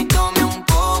olvidarte y tomé un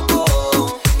poco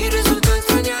y resultó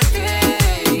extrañarte.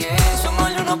 Somos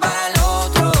el uno para el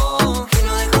otro. Que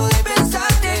no dejo de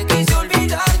pensarte, quise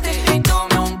olvidarte y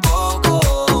tomé un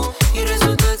poco y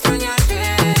resultó extrañarte.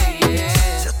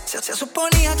 Se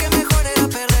suponía que mejor era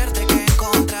perderte que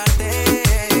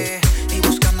encontrarte. Y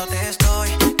buscándote estoy,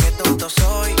 qué tonto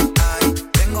soy. Ay,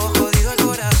 tengo jodido el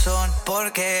corazón.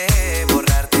 Porque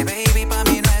borrarte, baby, pa'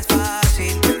 mí no es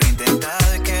fácil. Yo lo he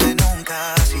intentado y que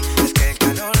nunca así. Es que el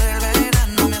calor del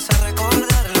verano me hace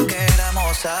recordar lo que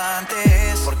éramos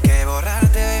antes. Porque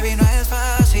borrarte, baby, no es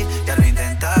fácil. Ya lo he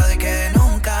intentado y que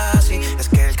nunca así. Es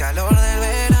que el calor del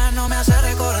verano me hace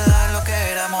recordar lo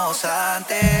que éramos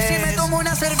antes. Si me tomo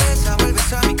una cerveza,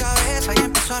 vuelves a mi cabeza y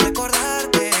empiezo a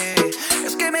recordarte.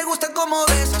 Es que me gusta cómo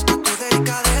besas con tu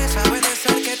delicadeza. Puede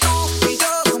ser que tú y yo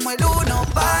somos el uno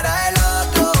para el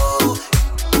otro.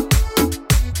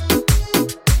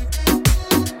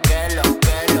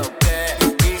 Que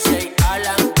dice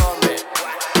Alan Gómez.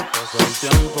 Pasa el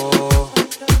tiempo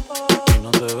y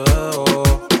no te veo.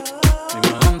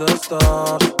 Dime dónde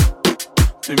estás.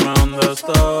 Dime dónde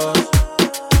estás.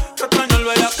 Que extraño el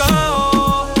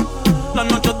bellacao, las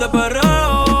noches de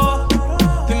perreo.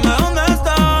 Dime dónde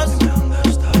estás.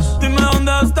 Dime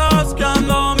dónde estás. Que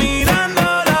ando mirando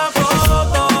la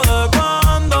foto de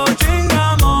cuando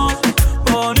chingamos.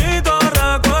 Bonitos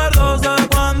recuerdos de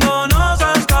cuando nos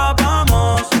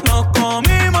escapamos. Nos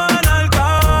comimos en el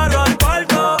carro, al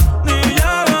cuarto ni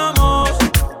llegamos.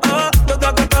 Desde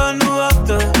que te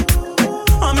desnudaste,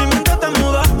 a mi mente te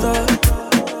mudaste.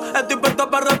 Estoy puesto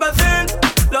para repetir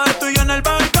lo de tuyo en el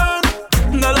balcón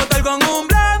del hotel con un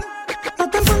blend. No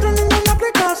te encuentro en ninguna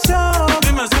aplicación.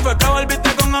 Dime si fue que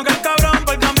volviste con aquel cabrón,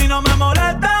 porque a mí no me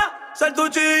molesta ser tu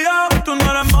chillo. Tú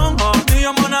no eres monja, ni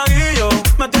yo monaguillo.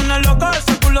 Me tienes loco,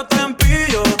 ese culo te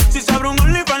empillo. Si se abre un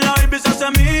OnlyFans, la baby se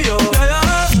hace mío.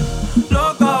 Yeah,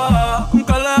 loca,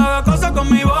 nunca le haga cosas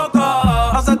con mi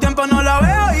boca. Hace tiempo no la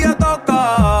veo y ya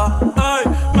toca. Ay,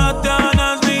 me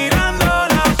tienes mirando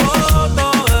la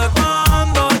foto de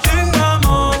cuando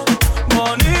chingamos.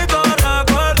 Bonitos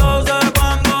recuerdos de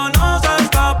cuando nos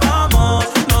escapamos.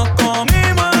 Nos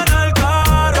comimos en el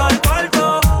carro, al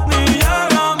cuarto ni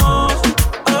llegamos.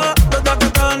 Desde que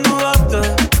te desnudaste,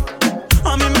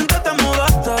 a mi mente te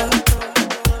mudaste.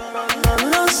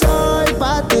 No soy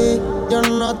pa' ti, yo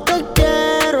no te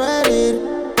quiero herir.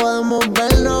 Podemos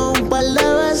vernos un par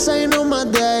de veces y no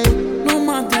más de ahí. No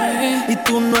más de ahí. Y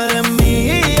tú no eres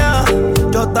mía,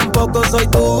 yo tampoco soy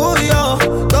tuyo.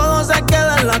 Todo se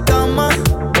queda en la cama,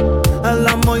 el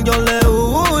amor yo le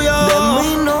huyo. De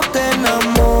mí no te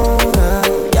enamoras,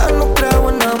 ya no creo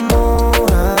en amor.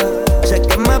 Sé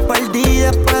que me perdí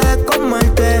después de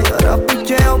comerte. Y ahora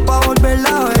picheo pa' volverla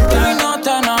a verte. Y no te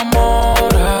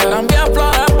enamores, cambié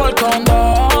flores por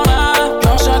condones.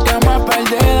 Yo sé que me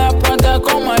perdí después de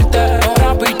comerte.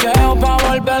 Ahora picheo pa'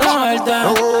 volver a verte.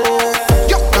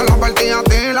 Yo te lo advertí a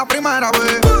ti la primera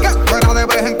vez, que fuera de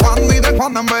vez en cuando y de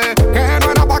cuando en vez. Que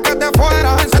no era pa' que te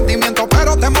fueras en sentimiento,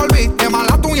 pero te envolviste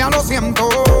mala tuya, lo siento.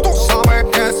 Tú sabes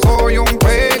que soy un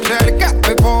pitcher, que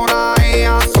estoy por ahí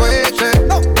a switch.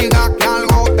 No digas que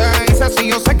algo te hice, si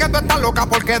yo sé que tú estás loca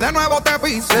porque de nuevo te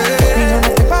pise. Y yo no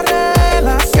estoy pa'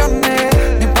 relaciones,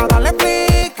 ni pa' darle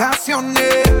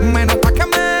explicaciones. Menos pa' que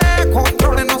me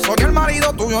controle, no soy el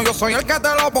marido tuyo, yo soy el que te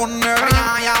lo pone.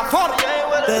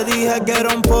 Te dije que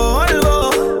era un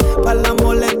polvo, para el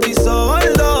amor estoy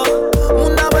sordo.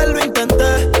 Una vez lo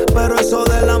intenté, pero eso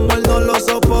del amor no lo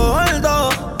soporto.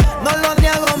 No lo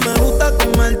niego, me gusta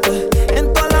comerte,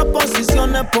 en todas las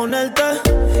posiciones ponerte.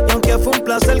 Y aunque fue un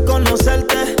placer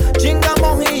conocerte,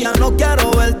 chingamos y ya no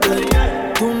quiero verte.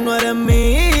 Tú no eres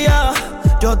mía,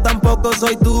 yo tampoco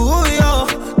soy tuyo.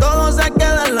 Todo se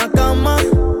queda en la cama,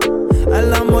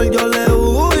 el amor yo le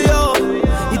huyo.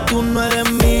 Y tú no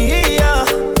eres mía,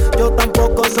 yo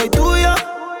tampoco soy tuyo.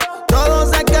 Todo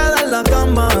se queda en la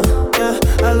cama,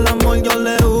 yeah. El amor yo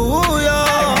le huyo.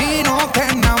 De mí no te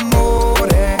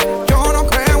enamores, yo no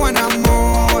creo en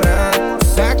amores.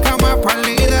 Sé que me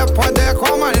perdí después de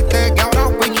comerte, que ahora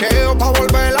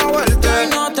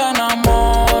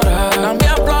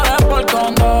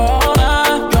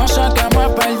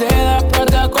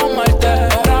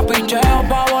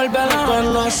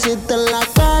conociste en la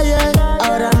calle,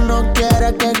 ahora no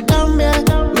quiere que cambie.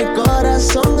 Mi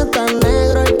corazón está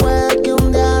negro y puede que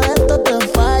un día de esto te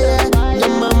falle.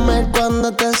 Llámame cuando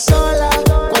estés sola,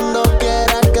 cuando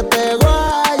quieras que te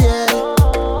guaye.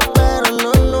 Pero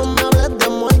no me hables de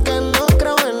amor, que no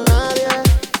creo en nadie.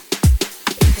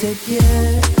 Te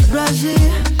quiero así,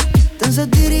 tan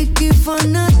satírica y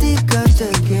fanática. Te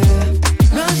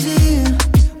quiero así,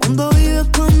 cuando vives,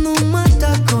 cuando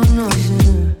matas, conoces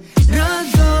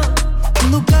razón,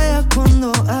 cuando callas,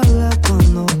 cuando hablas,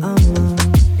 cuando amas.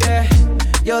 Yeah,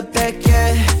 yo te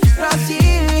quiero así,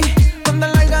 cuando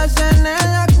largas en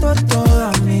el acto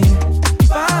toda mi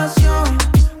pasión,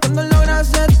 cuando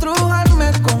logras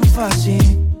estrujarme con fascinación.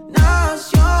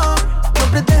 No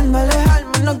pretendo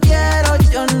alejarme, no quiero,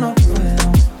 yo no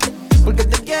puedo, porque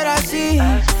te quiero así,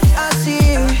 así,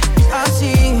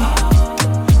 así.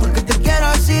 Porque te quiero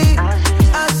así,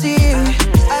 así,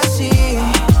 así.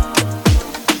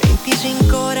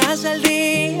 25 horas al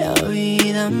día,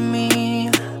 vida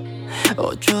mía.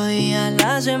 8 días a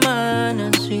la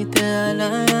semana, si te da la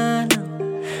gana.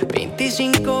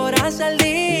 25 horas al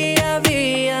día,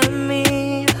 vida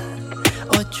mía.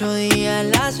 8 días a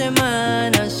la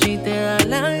semana, si te da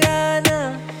la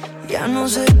gana. Ya no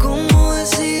sé cómo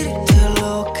decirte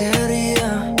lo que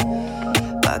quería,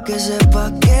 pa' que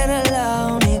sepas que eres la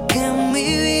única en mi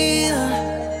vida.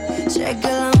 Sé que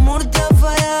el amor te ha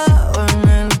fallado en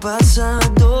el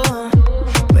pasado,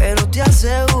 pero te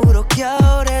aseguro que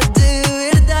ahora es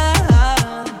de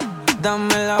verdad.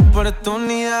 Dame la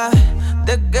oportunidad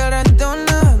de quererte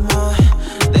una vez más.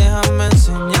 Déjame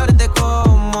enseñarte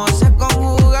cómo se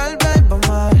conjuga el verbo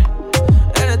amar.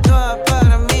 Eres toda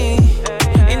para mí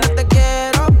y no te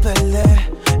quiero perder.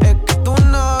 Es que tú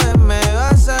no me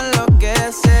vas a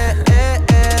enloquecer.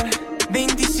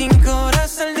 25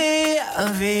 horas al día,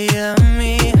 vida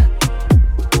mía.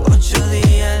 8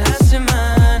 días a la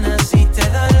semana, si te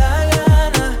da la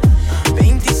gana.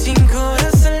 25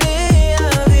 horas al día,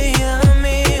 vida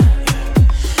mía.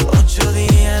 8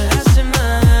 días a la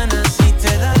semana, si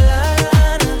te da la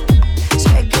gana.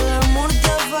 Sé que el amor te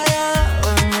ha fallado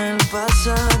en el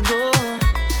pasado,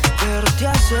 pero te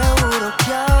aseguro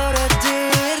que ahora es de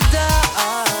verdad.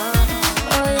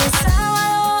 Hoy es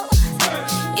sábado,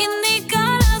 indica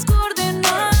las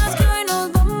coordenadas que hoy nos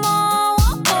vamos.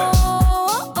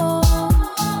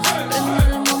 Prende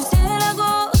el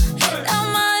murciélago, la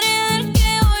madre del que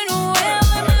hoy no veo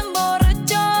y me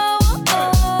emborrachó.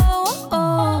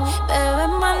 Bebé,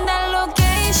 manda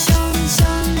location,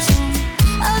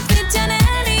 outfit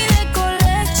Chanel y de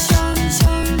collection,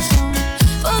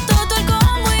 foto todo el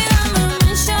combo y dame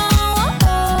mention.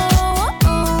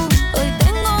 Hoy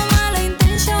tengo mala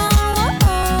intención.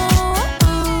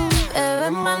 Bebé,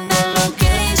 manda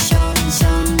location,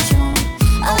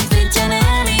 outfit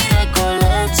Chanel y de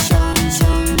collection,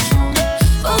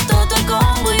 foto todo el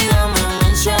combo y dame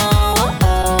mention.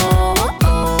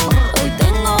 Hoy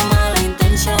tengo mala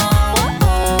intención.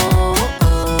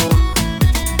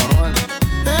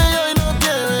 Ella hoy no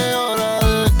tiene hora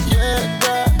de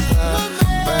llegar,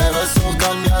 pero eso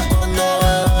cambia cuando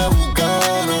bebe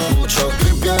Bucana. Mucho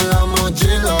creepy en la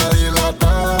mochila,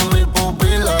 dilatada mi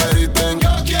pupila, griten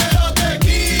yo quiero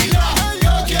tequila,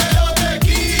 yo quiero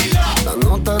tequila. La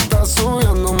nota está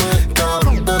subiéndome,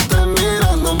 cabrón te estoy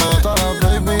mirándome. Todas las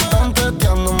baby están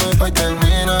teteándome, pa' y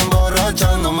termina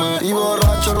emborrachándome. Y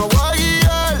borracho no voy a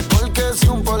guiar, porque si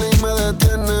un poli me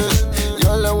detiene,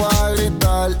 yo le voy a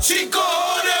gritar. Chico,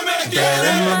 me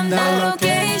Bebé, manda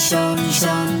location,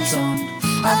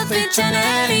 outfit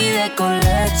Chanel y de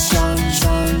collection,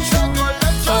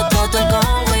 foto todo el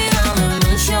combo y dame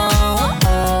mention.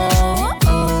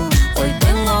 Hoy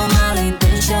tengo mala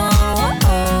intención.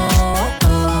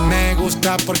 Me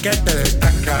gusta porque te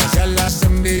destacas, ya las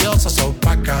envidiosas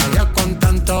opacas. Ya con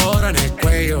tanto oro en el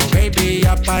cuello, baby,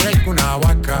 ya parezco una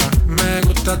vaca. Me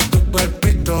gusta tu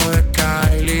cuerpito de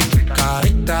Kylie,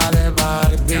 carita de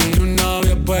Barbie. Tu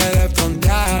novio puede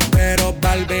frontear, pero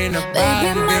Barbie no es Baby,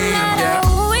 Barbie. manda Yeah. la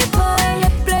UI pa' darle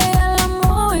play al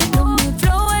amor. Mi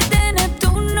flow es de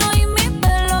Neptuno y mi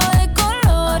pelo de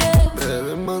colores.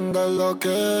 Bebé, manda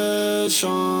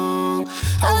location,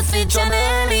 Outfit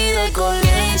Chanel y de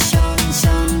collection,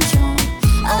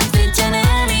 outfit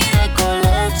Chanel y de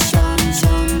collection,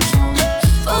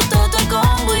 foto todo el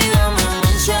combo y dame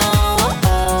mention.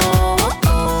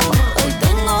 Hoy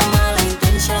tengo mala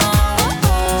intención.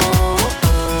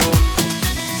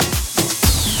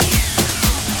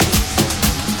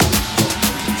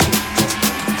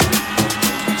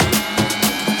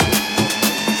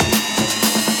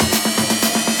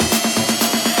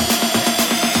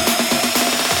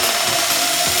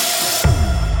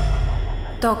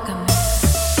 Tócame.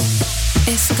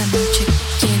 Esta noche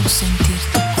quiero sentir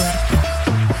tu cuerpo.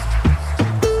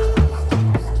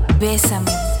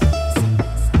 Bésame,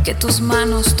 que tus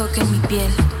manos toquen mi piel,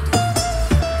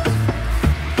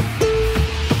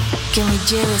 que me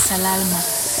lleves al alma.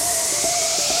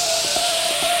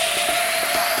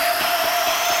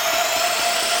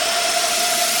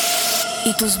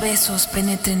 Y tus besos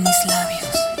penetren mis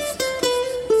labios.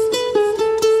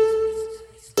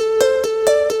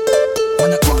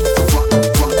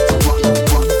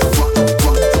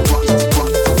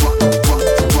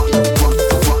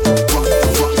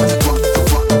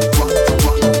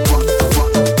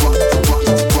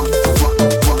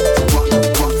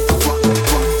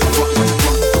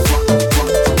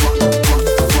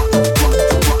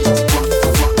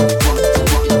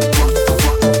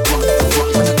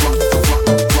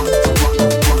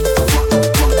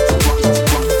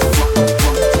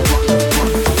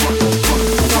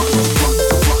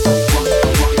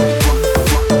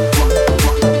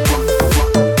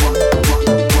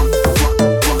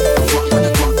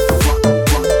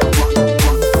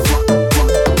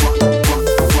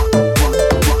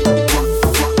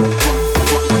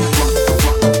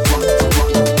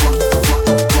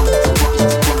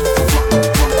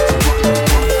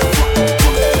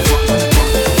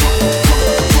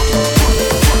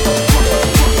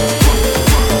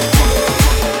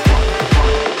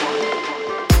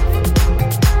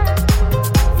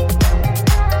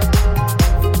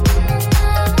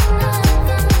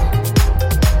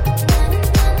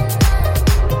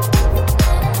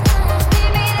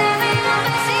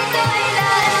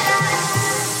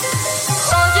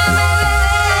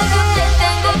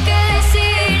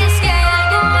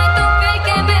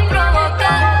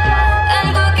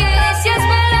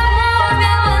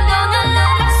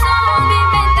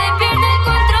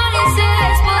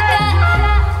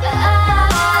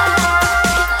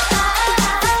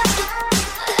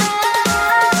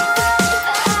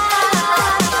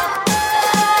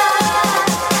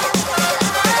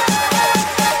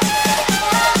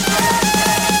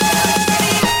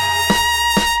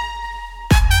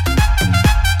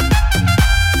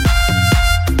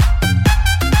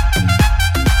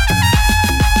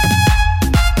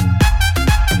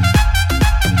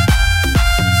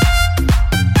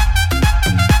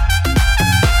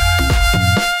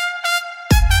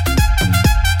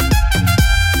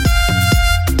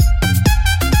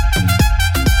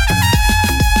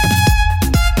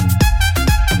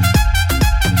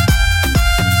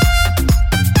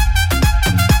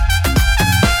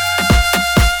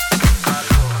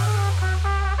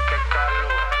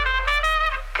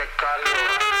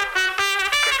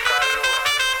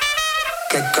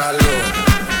 Calor.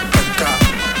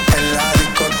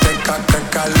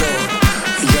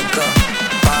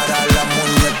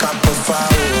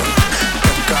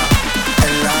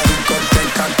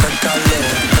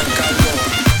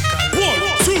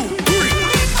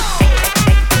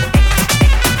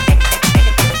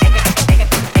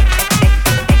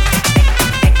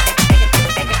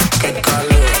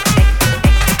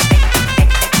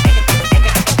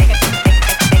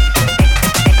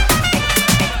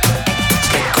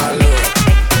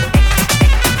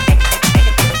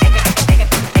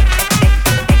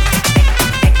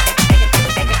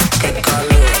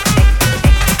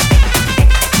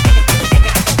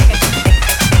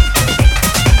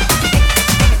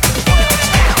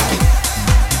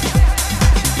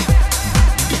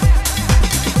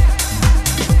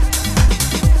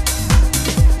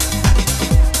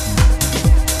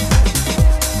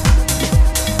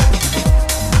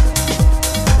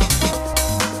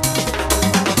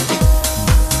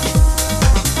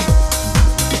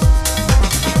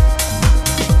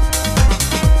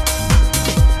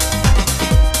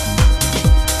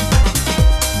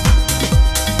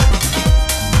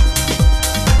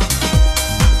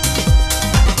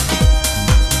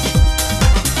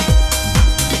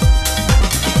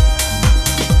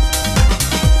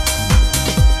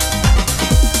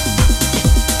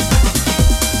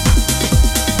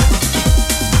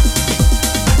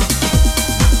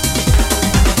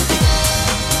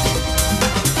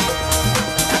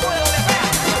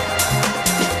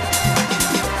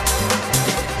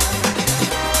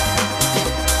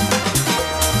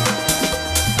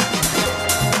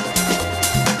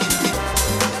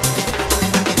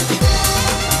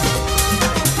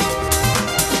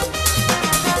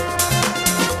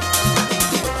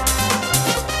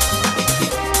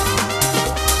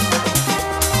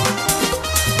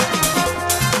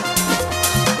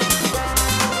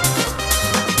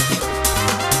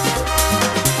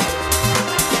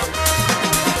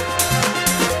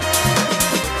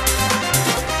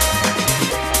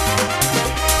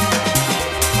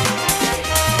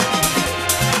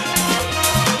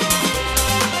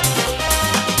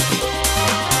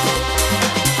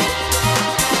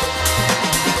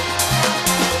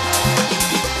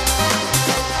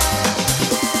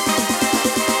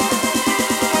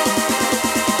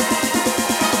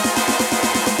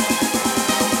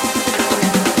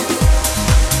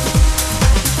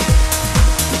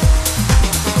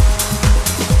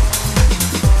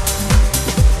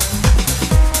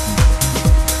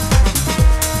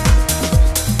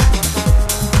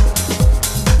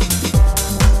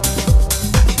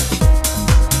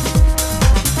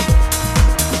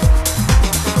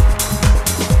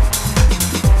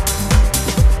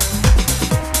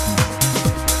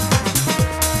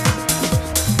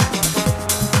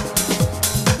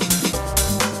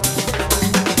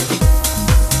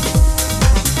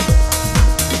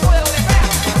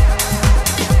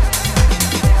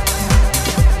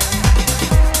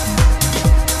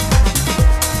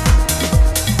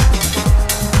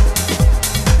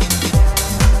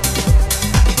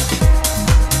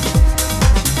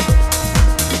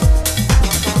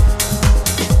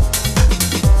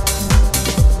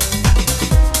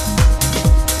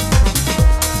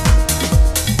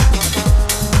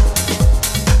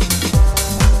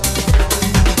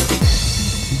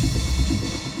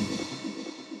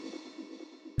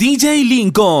 DJ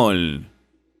Lincoln.